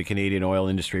it for the Canadian oil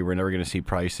industry. We're never going to see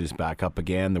prices back up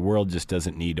again. The world just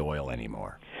doesn't need oil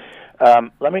anymore.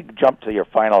 Let me jump to your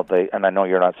final thing, and I know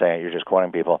you're not saying it, you're just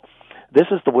quoting people. This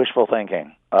is the wishful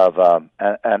thinking of,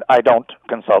 and I don't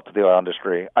consult the oil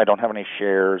industry. I don't have any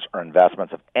shares or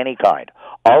investments of any kind.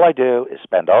 All I do is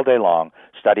spend all day long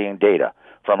studying data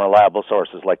from reliable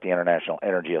sources like the International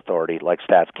Energy Authority, like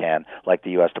StatsCan, like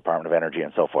the U.S. Department of Energy,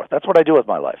 and so forth. That's what I do with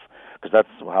my life, because that's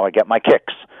how I get my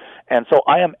kicks. And so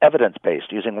I am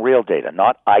evidence-based, using real data,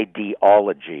 not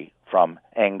ideology from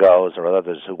Engels or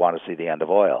others who want to see the end of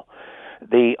oil.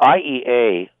 The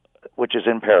IEA, which is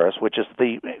in Paris, which is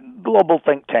the global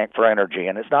think tank for energy,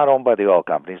 and it's not owned by the oil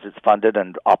companies. It's funded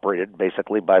and operated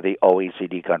basically by the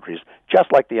OECD countries,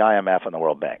 just like the IMF and the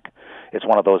World Bank. It's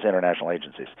one of those international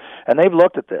agencies. And they've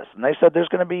looked at this, and they said there's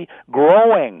going to be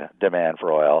growing demand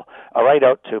for oil right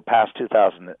out to past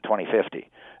 2050.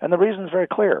 And the reason is very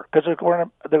clear, because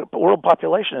the world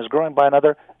population is growing by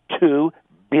another 2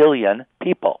 billion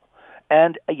people.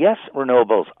 And yes,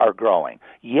 renewables are growing.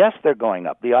 Yes, they're going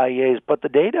up. The IEA has put the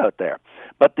data out there.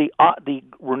 But the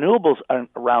renewables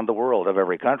around the world of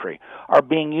every country are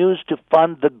being used to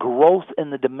fund the growth in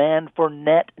the demand for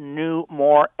net new,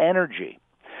 more energy.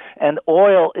 And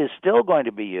oil is still going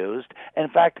to be used, in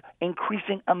fact,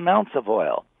 increasing amounts of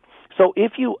oil. So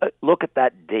if you look at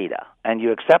that data and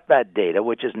you accept that data,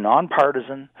 which is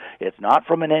nonpartisan, it's not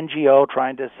from an NGO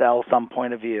trying to sell some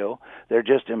point of view. They're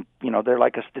just, they're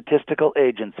like a statistical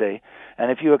agency. And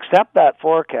if you accept that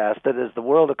forecast that as the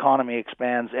world economy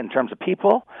expands in terms of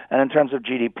people and in terms of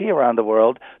GDP around the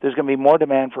world, there's going to be more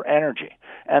demand for energy.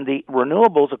 And the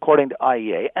renewables, according to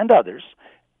IEA and others,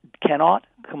 cannot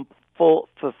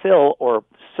fulfill or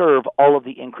serve all of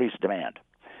the increased demand.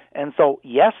 And so,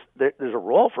 yes, there's a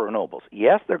role for renewables.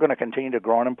 Yes, they're going to continue to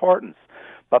grow in importance.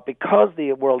 But because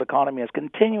the world economy is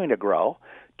continuing to grow,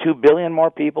 2 billion more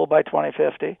people by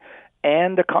 2050,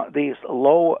 and these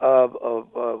low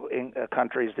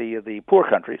countries, the poor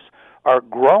countries, are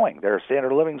growing. Their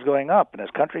standard of living is going up. And as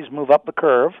countries move up the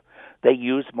curve, they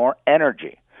use more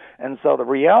energy. And so the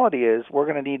reality is we're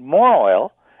going to need more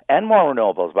oil and more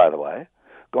renewables, by the way,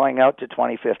 going out to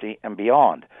 2050 and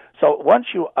beyond. So once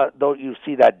though you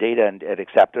see that data and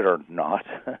accept it or not,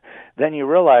 then you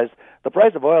realize the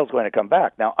price of oil is going to come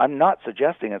back. Now, I'm not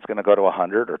suggesting it's going to go to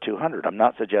 100 or 200. I'm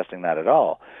not suggesting that at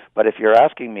all. But if you're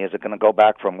asking me, is it going to go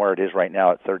back from where it is right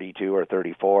now at 32 or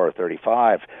 34 or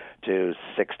 35 to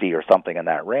 60 or something in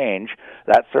that range,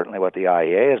 that's certainly what the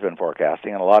IEA has been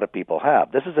forecasting, and a lot of people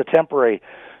have. This is a temporary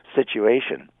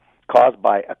situation caused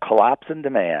by a collapse in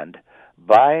demand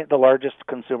by the largest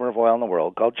consumer of oil in the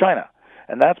world, called China.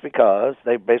 And that's because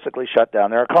they basically shut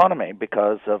down their economy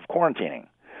because of quarantining.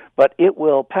 But it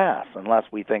will pass unless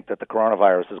we think that the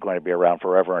coronavirus is going to be around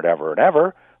forever and ever and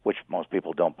ever, which most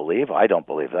people don't believe. I don't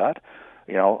believe that.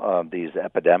 These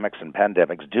epidemics and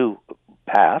pandemics do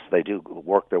pass. They do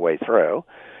work their way through.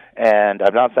 And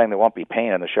I'm not saying there won't be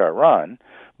pain in the short run,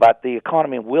 but the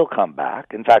economy will come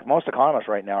back. In fact, most economists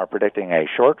right now are predicting a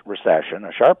short recession,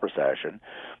 a sharp recession,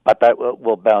 but that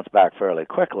will bounce back fairly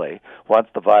quickly. Once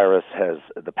the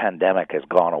pandemic has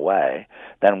gone away,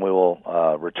 then we will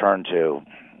return to,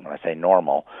 when I say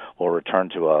normal, we'll return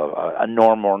to a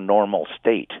normal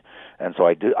state. And so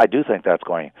I do think that's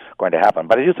going to happen.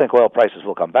 But I do think oil prices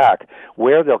will come back.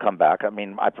 Where they'll come back,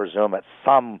 I presume at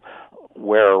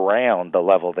somewhere around the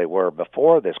level they were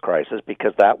before this crisis,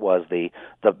 because that was the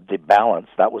balance,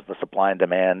 that was the supply and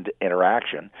demand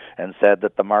interaction, and said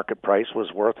that the market price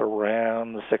was worth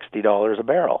around $60 a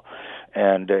barrel,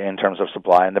 and in terms of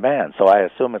supply and demand. So I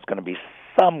assume it's going to be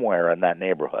somewhere in that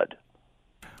neighborhood.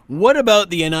 What about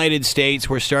the United States?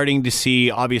 We're starting to see,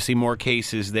 obviously, more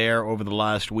cases there over the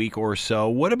last week or so.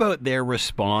 What about their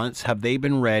response? Have they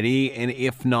been ready? And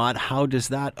if not, how does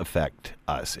that affect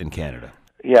us in Canada?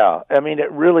 Yeah,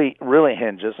 it really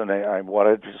hinges, and I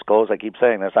want to disclose, I keep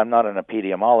saying this, I'm not an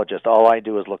epidemiologist. All I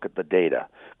do is look at the data,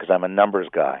 because I'm a numbers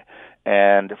guy.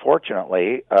 And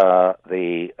fortunately,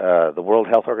 the World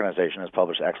Health Organization has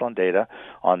published excellent data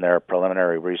on their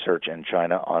preliminary research in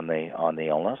China on the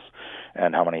illness,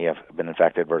 and how many have been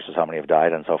infected versus how many have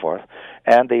died, and so forth.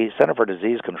 And the Center for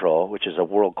Disease Control, which is a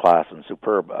world-class and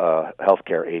superb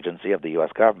healthcare agency of the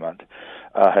U.S. government,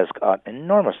 has got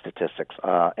enormous statistics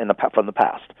from the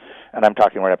past, and I'm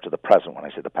talking right up to the present when I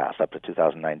say the past, up to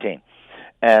 2019,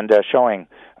 and showing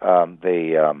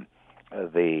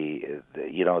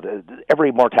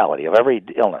every mortality of every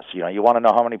illness. You want to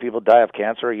know how many people die of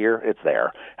cancer a year? It's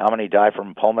there. How many die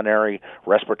from pulmonary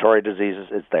respiratory diseases?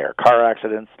 It's there. Car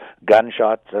accidents,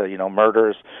 gunshots,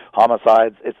 murders,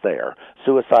 homicides, it's there.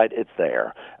 Suicide, it's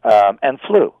there. And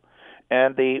flu.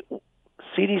 And the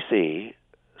CDC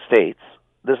states,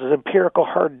 this is empirical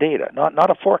hard data,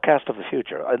 not a forecast of the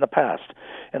future. In the past,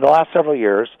 in the last several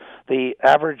years, the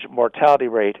average mortality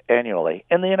rate annually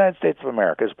in the United States of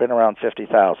America has been around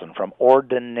 50,000 from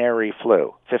ordinary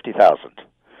flu, 50,000.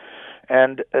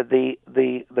 And the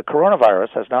coronavirus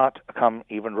has not come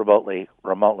even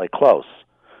remotely close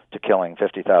to killing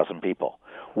 50,000 people.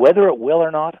 Whether it will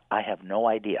or not, I have no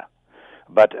idea.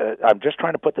 But I'm just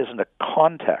trying to put this into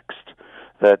context.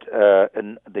 That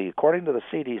according to the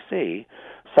CDC,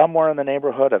 somewhere in the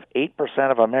neighborhood of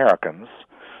 8% of Americans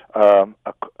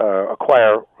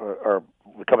acquire or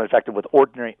become infected with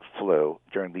ordinary flu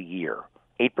during the year.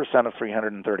 8% of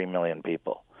 330 million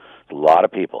people. It's a lot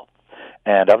of people.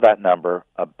 And of that number,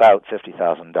 about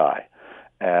 50,000 die,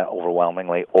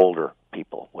 overwhelmingly older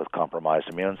people with compromised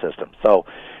immune systems. So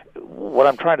what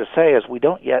I'm trying to say is we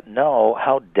don't yet know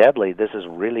how deadly this is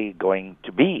really going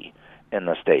to be in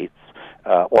the States.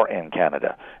 Or in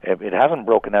Canada. It hasn't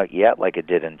broken out yet like it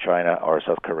did in China or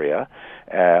South Korea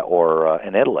or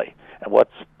in Italy. And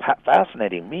what's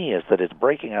fascinating me is that it's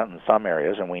breaking out in some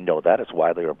areas, and we know that. It's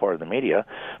widely reported in the media,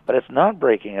 but it's not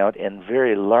breaking out in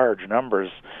very large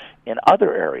numbers in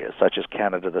other areas, such as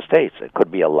Canada, the States. It could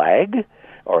be a lag,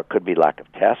 or it could be lack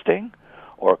of testing,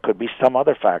 or it could be some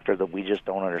other factor that we just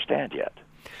don't understand yet.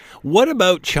 What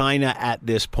about China at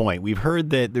this point? We've heard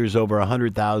that there's over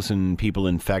 100,000 people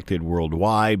infected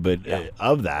worldwide, but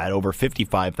of that, over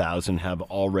 55,000 have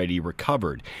already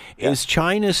recovered. Yeah. Is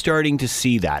China starting to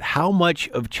see that? How much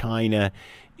of China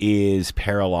is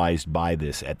paralyzed by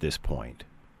this at this point?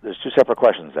 There's two separate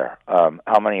questions there.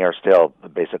 How many are still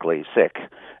basically sick,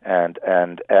 and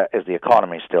is the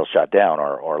economy still shut down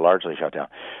or largely shut down?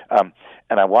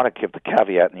 And I want to give the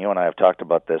caveat, and you and I have talked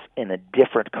about this, in a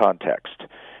different context.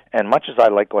 And much as I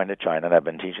like going to China, and I've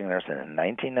been teaching there since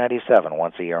 1997,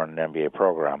 once a year on an MBA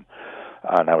program,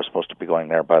 and I was supposed to be going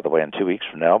there, by the way, in 2 weeks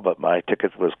from now, but my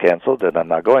ticket was canceled, and I'm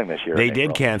not going this year. They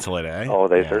did cancel it, eh? Oh,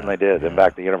 they certainly did. In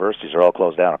fact, the universities are all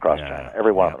closed down across China.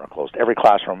 Every one of them are closed. Every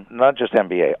classroom, not just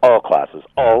MBA, all classes,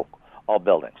 all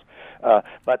buildings.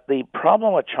 But the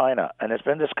problem with China, and it's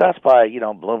been discussed by,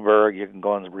 Bloomberg, you can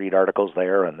go and read articles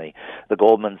there, and the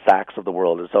Goldman Sachs of the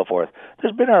world and so forth.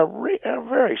 There's been a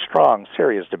very strong,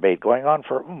 serious debate going on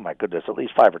for, my goodness, at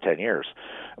least 5 or 10 years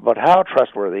about how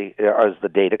trustworthy is the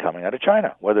data coming out of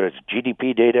China, whether it's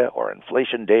GDP data or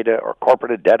inflation data or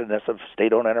corporate indebtedness of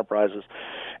state-owned enterprises.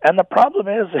 And the problem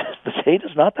is the data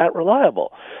is not that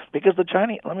reliable because the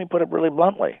Chinese, let me put it really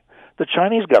bluntly, the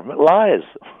Chinese government lies,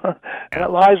 and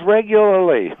it lies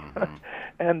regularly.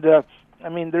 And I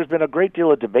mean, there's been a great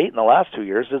deal of debate in the last 2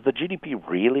 years. Is the GDP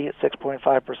really at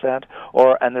 6.5%?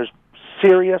 And there's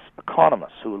serious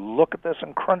economists who look at this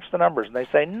and crunch the numbers, and they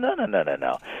say, no.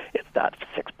 It's not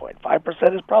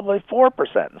 6.5%. It's probably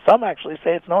 4%. And some actually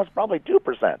say it's probably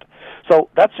 2%. So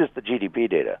that's just the GDP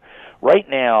data. Right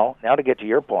now to get to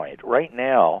your point, right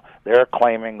now they're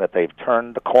claiming that they've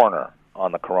turned the corner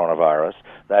on the coronavirus.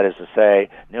 That is to say,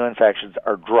 new infections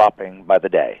are dropping by the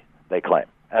day, they claim.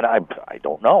 And I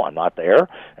don't know. I'm not there,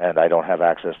 and I don't have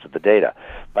access to the data.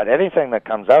 But anything that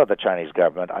comes out of the Chinese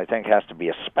government, I think, has to be,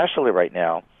 especially right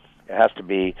now, it has to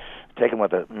be taken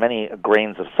with many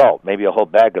grains of salt, maybe a whole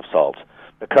bag of salt,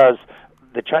 because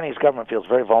the Chinese government feels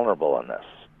very vulnerable in this.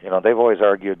 You know, they've always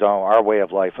argued, our way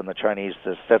of life in the Chinese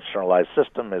centralized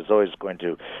system is always going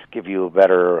to give you a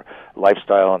better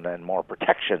lifestyle and more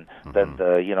protection than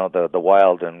the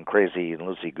wild and crazy and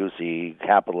loosey-goosey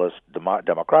capitalist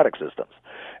democratic systems.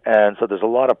 And so there's a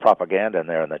lot of propaganda in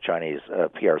there in the Chinese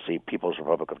PRC, People's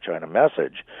Republic of China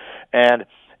message. And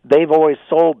they've always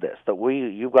sold this, that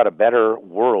you've got a better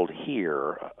world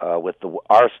here with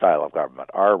our style of government,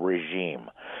 our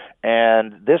regime.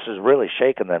 And this has really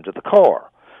shaken them to the core.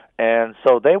 And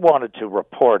so they wanted to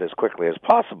report as quickly as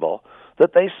possible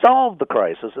that they solved the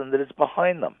crisis and that it's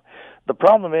behind them. The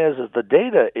problem is the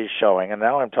data is showing, and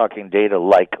now I'm talking data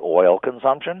like oil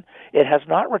consumption, it has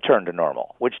not returned to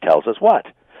normal, which tells us what?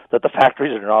 That the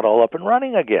factories are not all up and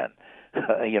running again.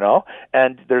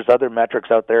 And there's other metrics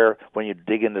out there when you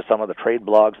dig into some of the trade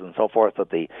blogs and so forth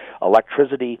that the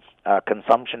electricity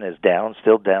consumption is down,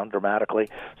 still down dramatically.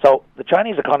 So the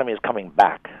Chinese economy is coming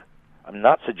back. I'm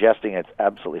not suggesting it's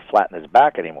absolutely flat in its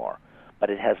back anymore, but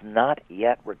it has not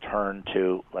yet returned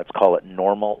to, let's call it,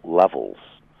 normal levels.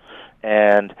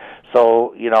 And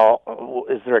so,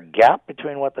 is there a gap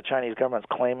between what the Chinese government's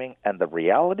claiming and the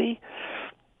reality?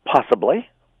 Possibly,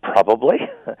 probably.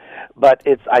 But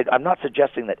I'm not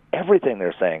suggesting that everything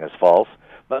they're saying is false,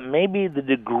 but maybe the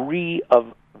degree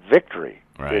of victory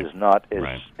is not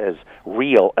as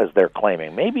real as they're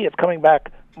claiming. Maybe it's coming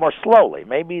back more slowly.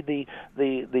 Maybe the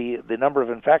number of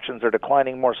infections are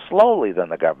declining more slowly than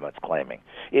the government's claiming.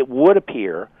 It would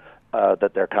appear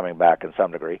that they're coming back in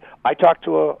some degree. I talked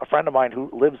to a friend of mine who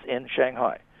lives in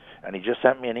Shanghai, and he just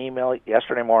sent me an email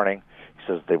yesterday morning. He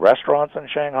says the restaurants in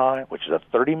Shanghai, which is a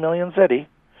 30 million city,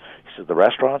 he says the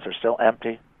restaurants are still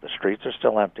empty, the streets are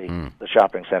still empty, the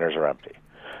shopping centers are empty.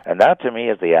 And that, to me,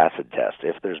 is the acid test.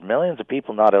 If there's millions of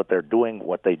people not out there doing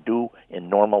what they do in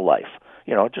normal life,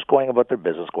 just going about their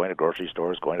business, going to grocery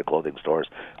stores, going to clothing stores,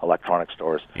 electronic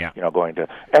stores, going to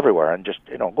everywhere and just,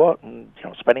 go out and,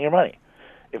 spending your money.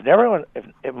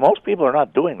 If most people are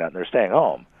not doing that and they're staying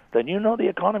home, then the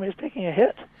economy is taking a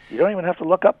hit. You don't even have to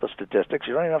look up the statistics.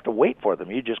 You don't even have to wait for them.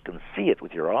 You just can see it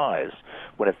with your eyes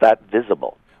when it's that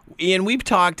visible. Ian, we've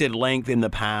talked at length in the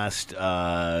past,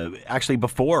 actually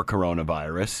before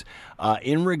coronavirus,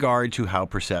 in regard to how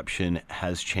perception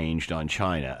has changed on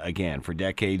China. Again, for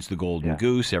decades, the golden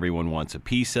goose, everyone wants a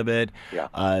piece of it.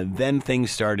 Then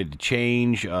things started to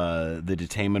change, the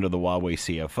detainment of the Huawei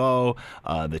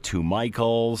CFO, the two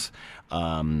Michaels,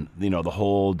 the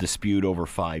whole dispute over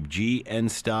 5G and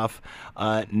stuff.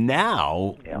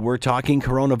 Now we're talking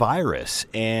coronavirus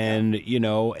and,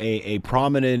 a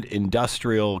prominent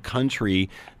industrial country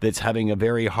that's having a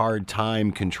very hard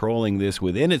time controlling this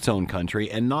within its own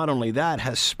country, and not only that,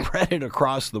 has spread it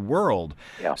across the world.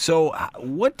 So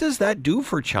what does that do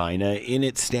for China in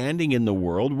its standing in the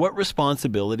world? What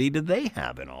responsibility do they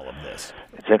have in all of this?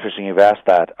 It's interesting you've asked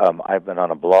that. I've been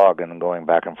on a blog and going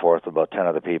back and forth with about 10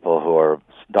 other people who are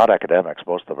not academics.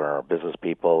 Most of them are business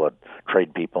people and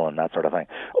trade people and that sort of thing.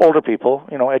 Older people,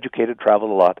 educated, traveled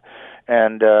a lot.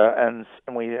 And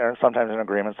we are sometimes in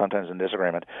agreement, sometimes in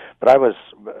disagreement. But I was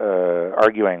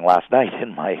arguing last night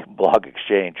in my blog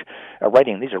exchange,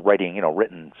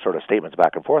 written sort of statements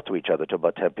back and forth to each other to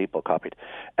about 10 people copied.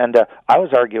 And I was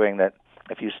arguing that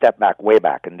if you step way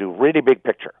back and do really big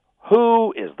picture,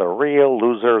 who is the real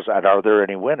losers and are there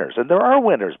any winners? And there are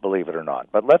winners, believe it or not.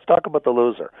 But let's talk about the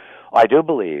loser. I do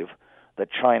believe that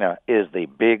China is the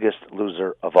biggest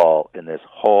loser of all in this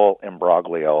whole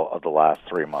imbroglio of the last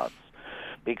 3 months.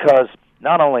 Because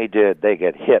not only did they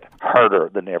get hit harder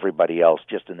than everybody else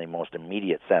just in the most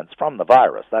immediate sense from the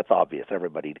virus, that's obvious,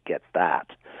 everybody gets that.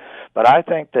 But I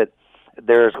think that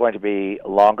there's going to be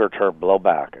longer-term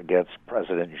blowback against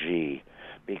President Xi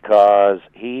because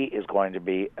he is going to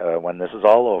be, when this is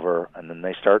all over and then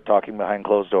they start talking behind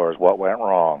closed doors what went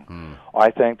wrong, I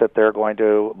think that they're going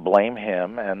to blame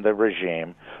him and the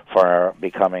regime for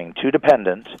becoming too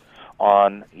dependent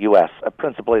on U.S.,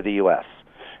 principally the U.S.,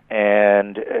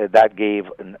 and that gave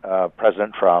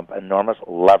President Trump enormous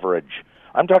leverage.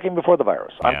 I'm talking before the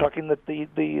virus. I'm talking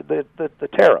the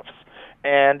tariffs.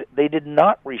 And they did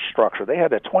not restructure. They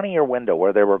had a 20-year window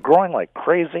where they were growing like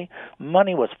crazy.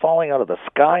 Money was falling out of the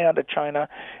sky onto China,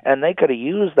 and they could have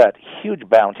used that huge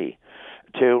bounty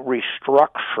to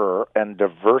restructure and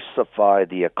diversify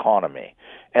the economy.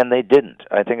 And they didn't.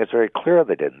 I think it's very clear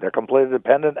they didn't. They're completely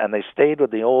dependent, and they stayed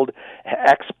with the old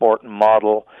export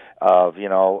model of,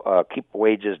 keep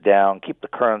wages down, keep the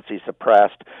currency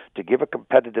suppressed, to give a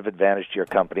competitive advantage to your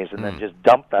companies, and then just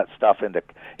dump that stuff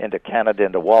into Canada,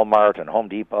 into Walmart and Home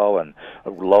Depot and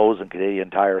Lowe's and Canadian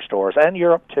Tire stores, and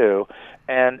Europe too.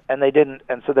 And they didn't,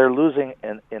 and so they're losing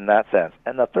in that sense.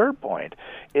 And the third point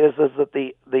is that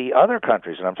the other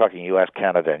countries, and I'm talking U.S.,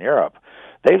 Canada, and Europe,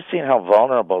 they've seen how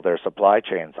vulnerable their supply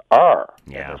chains are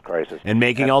in this crisis. And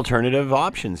making alternative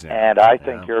options now. And I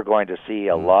think you're going to see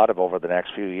a lot of, over the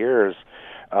next few years,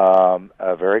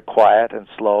 a very quiet and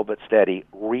slow but steady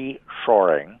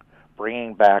reshoring,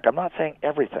 bringing back, I'm not saying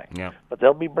everything, but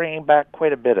they'll be bringing back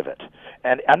quite a bit of it.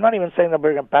 And I'm not even saying they'll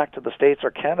bring it back to the States or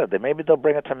Canada. Maybe they'll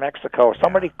bring it to Mexico or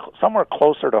somewhere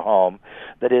closer to home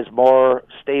that is more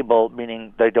stable,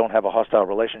 meaning they don't have a hostile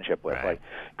relationship with. Like,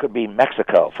 could be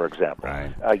Mexico, for example.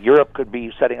 Europe could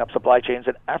be setting up supply chains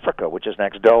in Africa, which is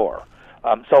next door.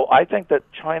 So I think that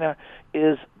China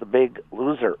is the big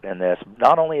loser in this,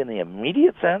 not only in the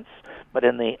immediate sense, but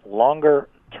in the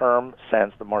longer-term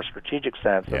sense, the more strategic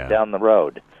sense of down the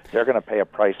road. They're going to pay a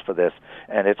price for this,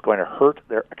 and it's going to hurt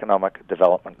their economic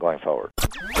development going forward.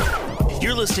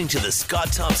 You're listening to the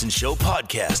Scott Thompson Show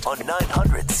Podcast on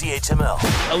 900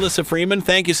 CHML. Elissa Freeman,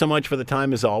 thank you so much for the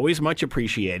time, as always. Much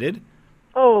appreciated.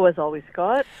 Oh, as always,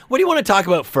 Scott. What do you want to talk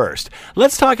about first?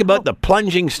 Let's talk about the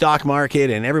plunging stock market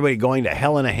and everybody going to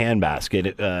hell in a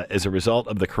handbasket as a result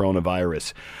of the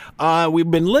coronavirus.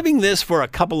 We've been living this for a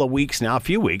couple of weeks now, a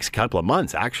few weeks, a couple of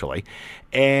months actually,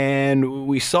 and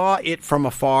we saw it from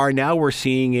afar. Now we're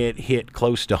seeing it hit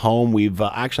close to home. We've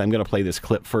actually, I'm going to play this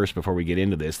clip first before we get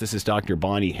into this. This is Dr.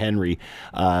 Bonnie Henry,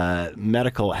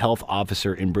 medical health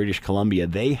officer in British Columbia.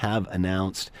 They have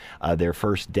announced their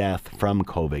first death from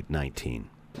COVID-19.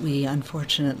 We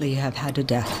unfortunately have had a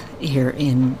death here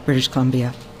in British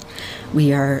Columbia.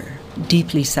 We are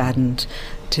deeply saddened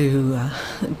to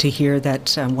hear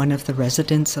that one of the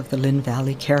residents of the Lynn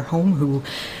Valley Care Home who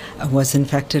was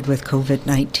infected with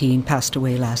COVID-19 passed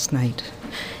away last night.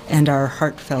 And our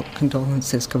heartfelt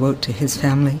condolences go out to his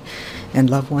family and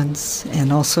loved ones,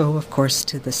 and also, of course,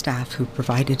 to the staff who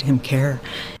provided him care.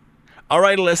 All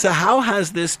right, Elissa, how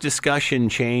has this discussion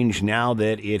changed now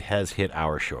that it has hit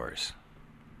our shores?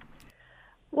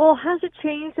 Well, has it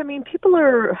changed? I mean,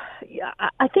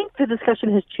 I think the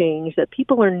discussion has changed, that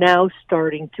people are now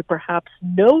starting to perhaps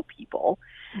know people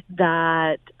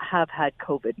that have had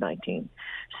COVID-19.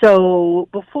 So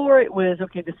before it was,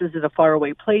 okay, this is in a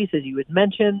faraway place, as you had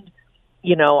mentioned,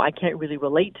 I can't really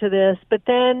relate to this. But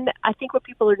then I think what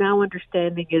people are now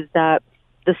understanding is that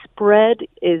the spread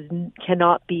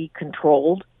cannot be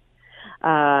controlled.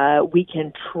 We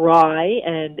can try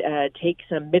and take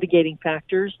some mitigating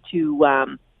factors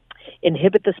to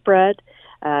inhibit the spread,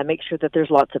 make sure that there's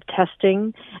lots of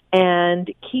testing,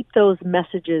 and keep those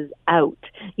messages out.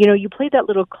 You played that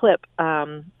little clip.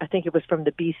 I think it was from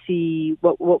the BC.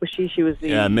 What was she? She was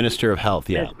the Minister of Health.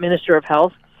 Yeah, Minister of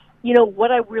Health.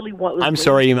 What I really want was... I'm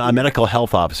sorry, a medical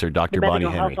health officer, Dr. Bonnie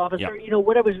Henry. Medical health officer. Yeah.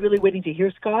 What I was really waiting to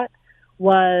hear, Scott,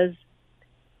 was,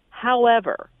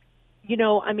 however,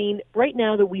 right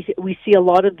now that we see a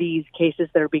lot of these cases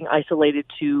that are being isolated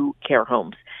to care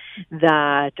homes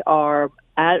that are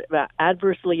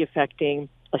adversely affecting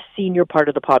a senior part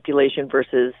of the population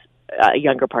versus a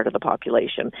younger part of the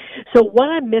population. So what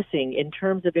I'm missing in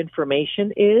terms of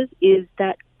information is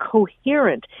that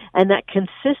coherent and that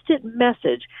consistent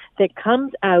message that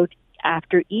comes out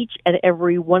after each and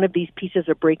every one of these pieces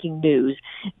of breaking news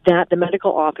that the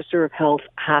medical officer of health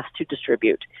has to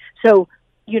distribute. So,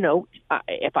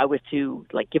 if I was to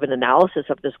give an analysis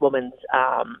of this woman's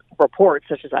report,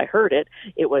 such as I heard it,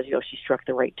 it was, she struck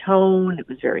the right tone. It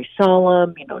was very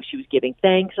solemn. She was giving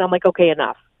thanks. And I'm like, okay,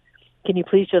 enough. Can you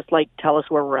please just tell us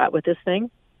where we're at with this thing?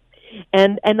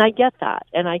 And I get that.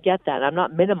 I'm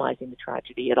not minimizing the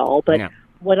tragedy at all. But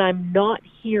what I'm not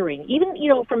hearing, even,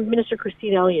 from Minister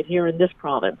Christine Elliott here in this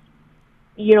province,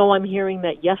 I'm hearing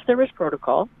that, yes, there is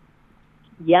protocol.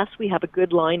 Yes, we have a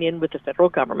good line in with the federal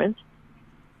government.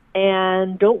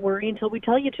 And don't worry until we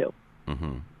tell you to.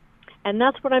 Mm-hmm. And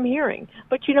that's what I'm hearing.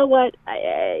 But you know what?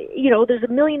 There's a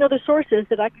million other sources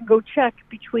that I can go check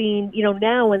between,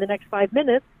 now and the next 5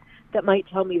 minutes that might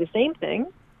tell me the same thing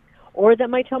or that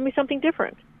might tell me something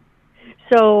different.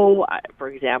 So, for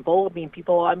example, I mean,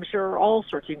 people, I'm sure all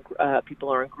sorts of people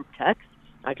are in group text.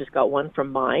 I just got one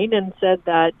from mine and said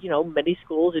that, many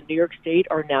schools in New York State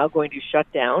are now going to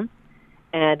shut down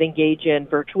and engage in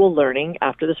virtual learning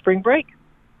after the spring break.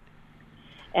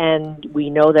 And we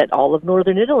know that all of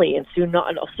northern Italy and soon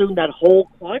that whole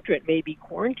quadrant may be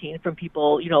quarantined from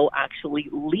people, actually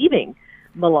leaving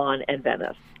Milan and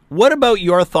Venice. What about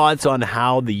your thoughts on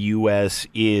how the U.S.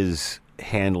 is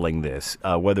handling this,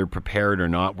 whether prepared or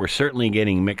not? We're certainly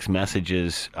getting mixed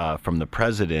messages from the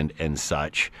president and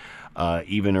such,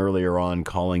 even earlier on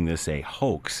calling this a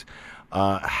hoax.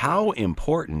 How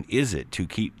important is it to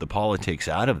keep the politics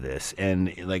out of this?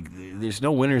 And there's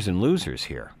no winners and losers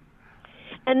here.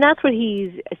 And that's what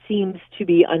he seems to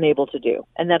be unable to do.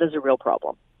 And that is a real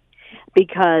problem,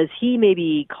 because he may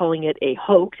be calling it a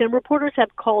hoax, and reporters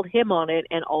have called him on it,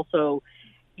 and also,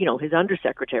 his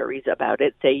undersecretaries about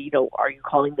it say, are you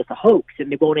calling this a hoax?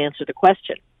 And they won't answer the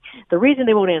question. The reason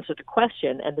they won't answer the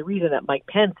question, and the reason that Mike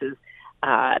Pence is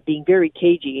being very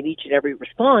cagey in each and every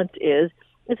response is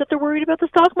that they're worried about the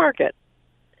stock market.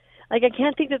 I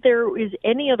can't think that there is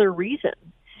any other reason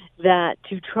that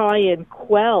to try and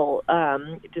quell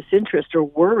disinterest or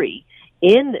worry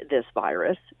in this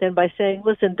virus than by saying,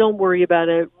 listen, don't worry about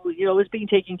it. It's being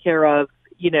taken care of.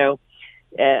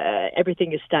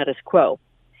 Everything is status quo.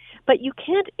 But you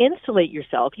can't insulate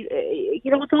yourself.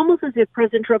 It's almost as if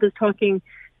President Trump is talking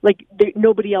like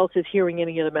nobody else is hearing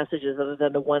any other messages other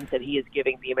than the ones that he is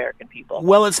giving the American people.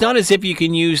 Well, it's not as if you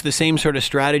can use the same sort of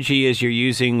strategy as you're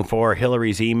using for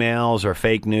Hillary's emails or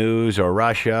fake news or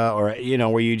Russia, or,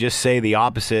 where you just say the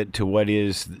opposite to what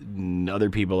is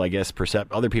other people, I guess,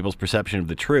 other people's perception of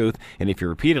the truth. And if you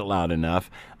repeat it loud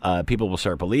enough, people will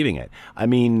start believing it. I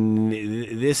mean,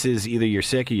 this is either you're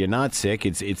sick or you're not sick.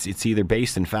 It's either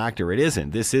based in fact or it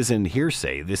isn't. This isn't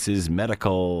hearsay. This is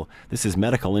medical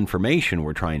information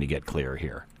we're trying to get clear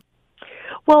here.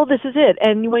 Well, this is it.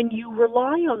 And when you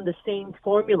rely on the same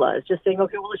formulas, just saying,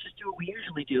 okay, well, let's just do what we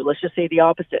usually do. Let's just say the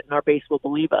opposite, and our base will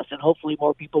believe us, and hopefully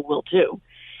more people will too.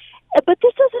 But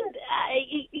this doesn't,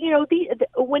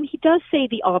 when he does say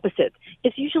the opposite,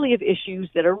 it's usually of issues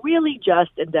that are really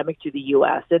just endemic to the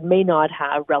U.S. and may not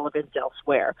have relevance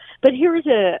elsewhere. But here is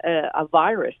a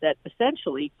virus that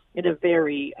essentially, in a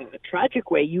very tragic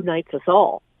way, unites us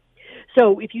all.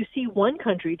 So if you see one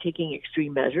country taking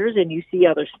extreme measures and you see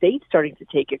other states starting to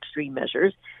take extreme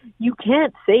measures, you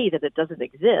can't say that it doesn't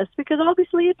exist, because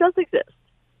obviously it does exist.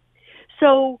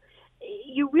 So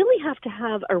you really have to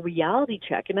have a reality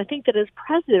check. And I think that as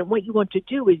president, what you want to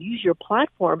do is use your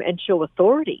platform and show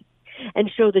authority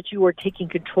and show that you are taking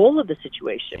control of the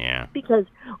situation. Yeah. Because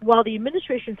while the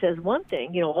administration says one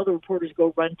thing, all the reporters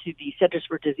go run to the Centers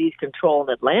for Disease Control in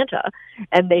Atlanta,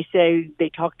 and they say they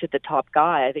talk to the top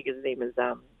guy, I think his name is,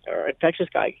 or infectious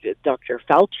guy, Dr.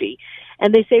 Fauci,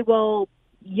 and they say, well,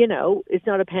 it's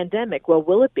not a pandemic. Well,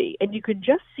 will it be? And you can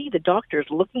just see the doctors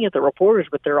looking at the reporters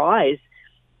with their eyes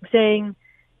saying,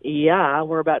 yeah,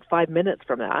 we're about 5 minutes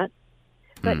from that.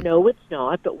 But no, it's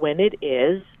not. But when it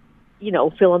is,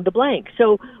 fill in the blank.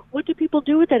 So what do people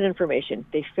do with that information?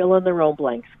 They fill in their own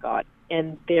blank, Scott,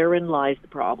 and therein lies the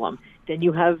problem. Then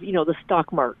you have, the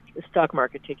stock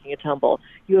market taking a tumble.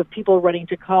 You have people running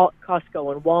to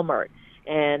Costco and Walmart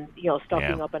and,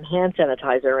 stocking up on hand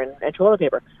sanitizer and toilet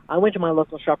paper. I went to my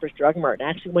local Shoppers Drug Mart and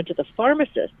actually went to the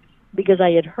pharmacist because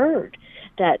I had heard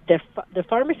that the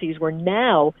pharmacies were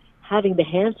now having the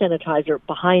hand sanitizer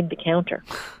behind the counter.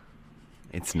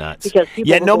 It's nuts.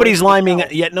 Yet nobody's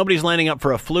lining up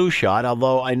for a flu shot,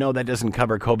 although I know that doesn't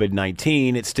cover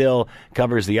COVID-19. It still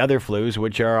covers the other flus,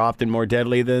 which are often more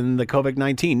deadly than the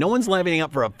COVID-19. No one's lining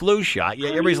up for a flu shot, yet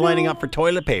everybody's lining up for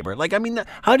toilet paper.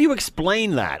 How do you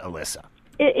explain that, Elissa?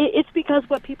 It's because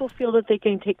what people feel that they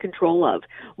can take control of.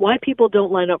 Why people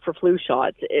don't line up for flu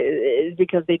shots is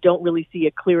because they don't really see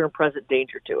a clear and present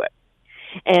danger to it.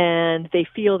 And they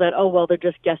feel that, they're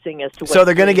just guessing as to what. So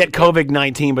they're going to get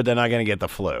COVID-19, but they're not going to get the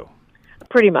flu.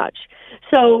 Pretty much.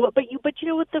 So, but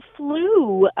with the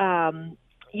flu,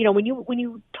 when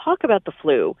you talk about the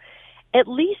flu, at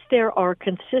least there are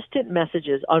consistent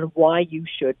messages on why you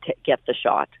should get the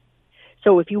shot.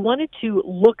 So if you wanted to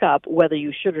look up whether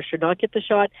you should or should not get the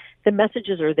shot, the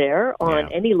messages are there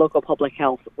on any local public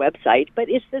health website, but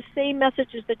it's the same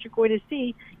messages that you're going to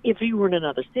see if you were in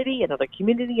another city, another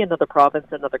community, another province,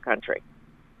 another country.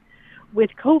 With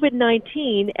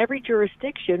COVID-19, every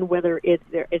jurisdiction, whether it's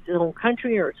its own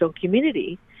country or its own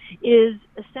community, is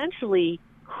essentially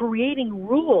creating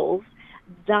rules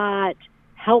that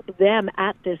help them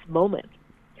at this moment.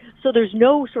 So there's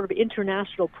no sort of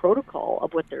international protocol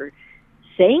of what they're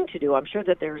saying to do. I'm sure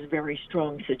that there's very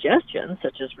strong suggestions,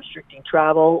 such as restricting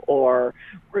travel or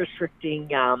restricting,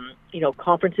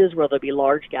 conferences where there'll be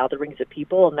large gatherings of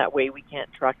people, and that way we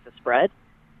can't track the spread.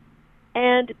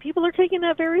 And people are taking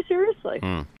that very seriously.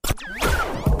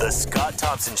 The Scott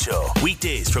Thompson Show,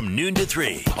 weekdays from noon to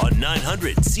 3 on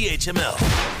 900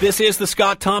 CHML. This is the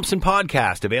Scott Thompson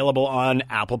Podcast, available on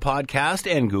Apple Podcast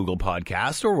and Google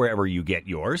Podcast or wherever you get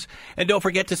yours. And don't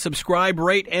forget to subscribe,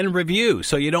 rate, and review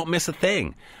so you don't miss a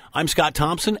thing. I'm Scott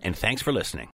Thompson, and thanks for listening.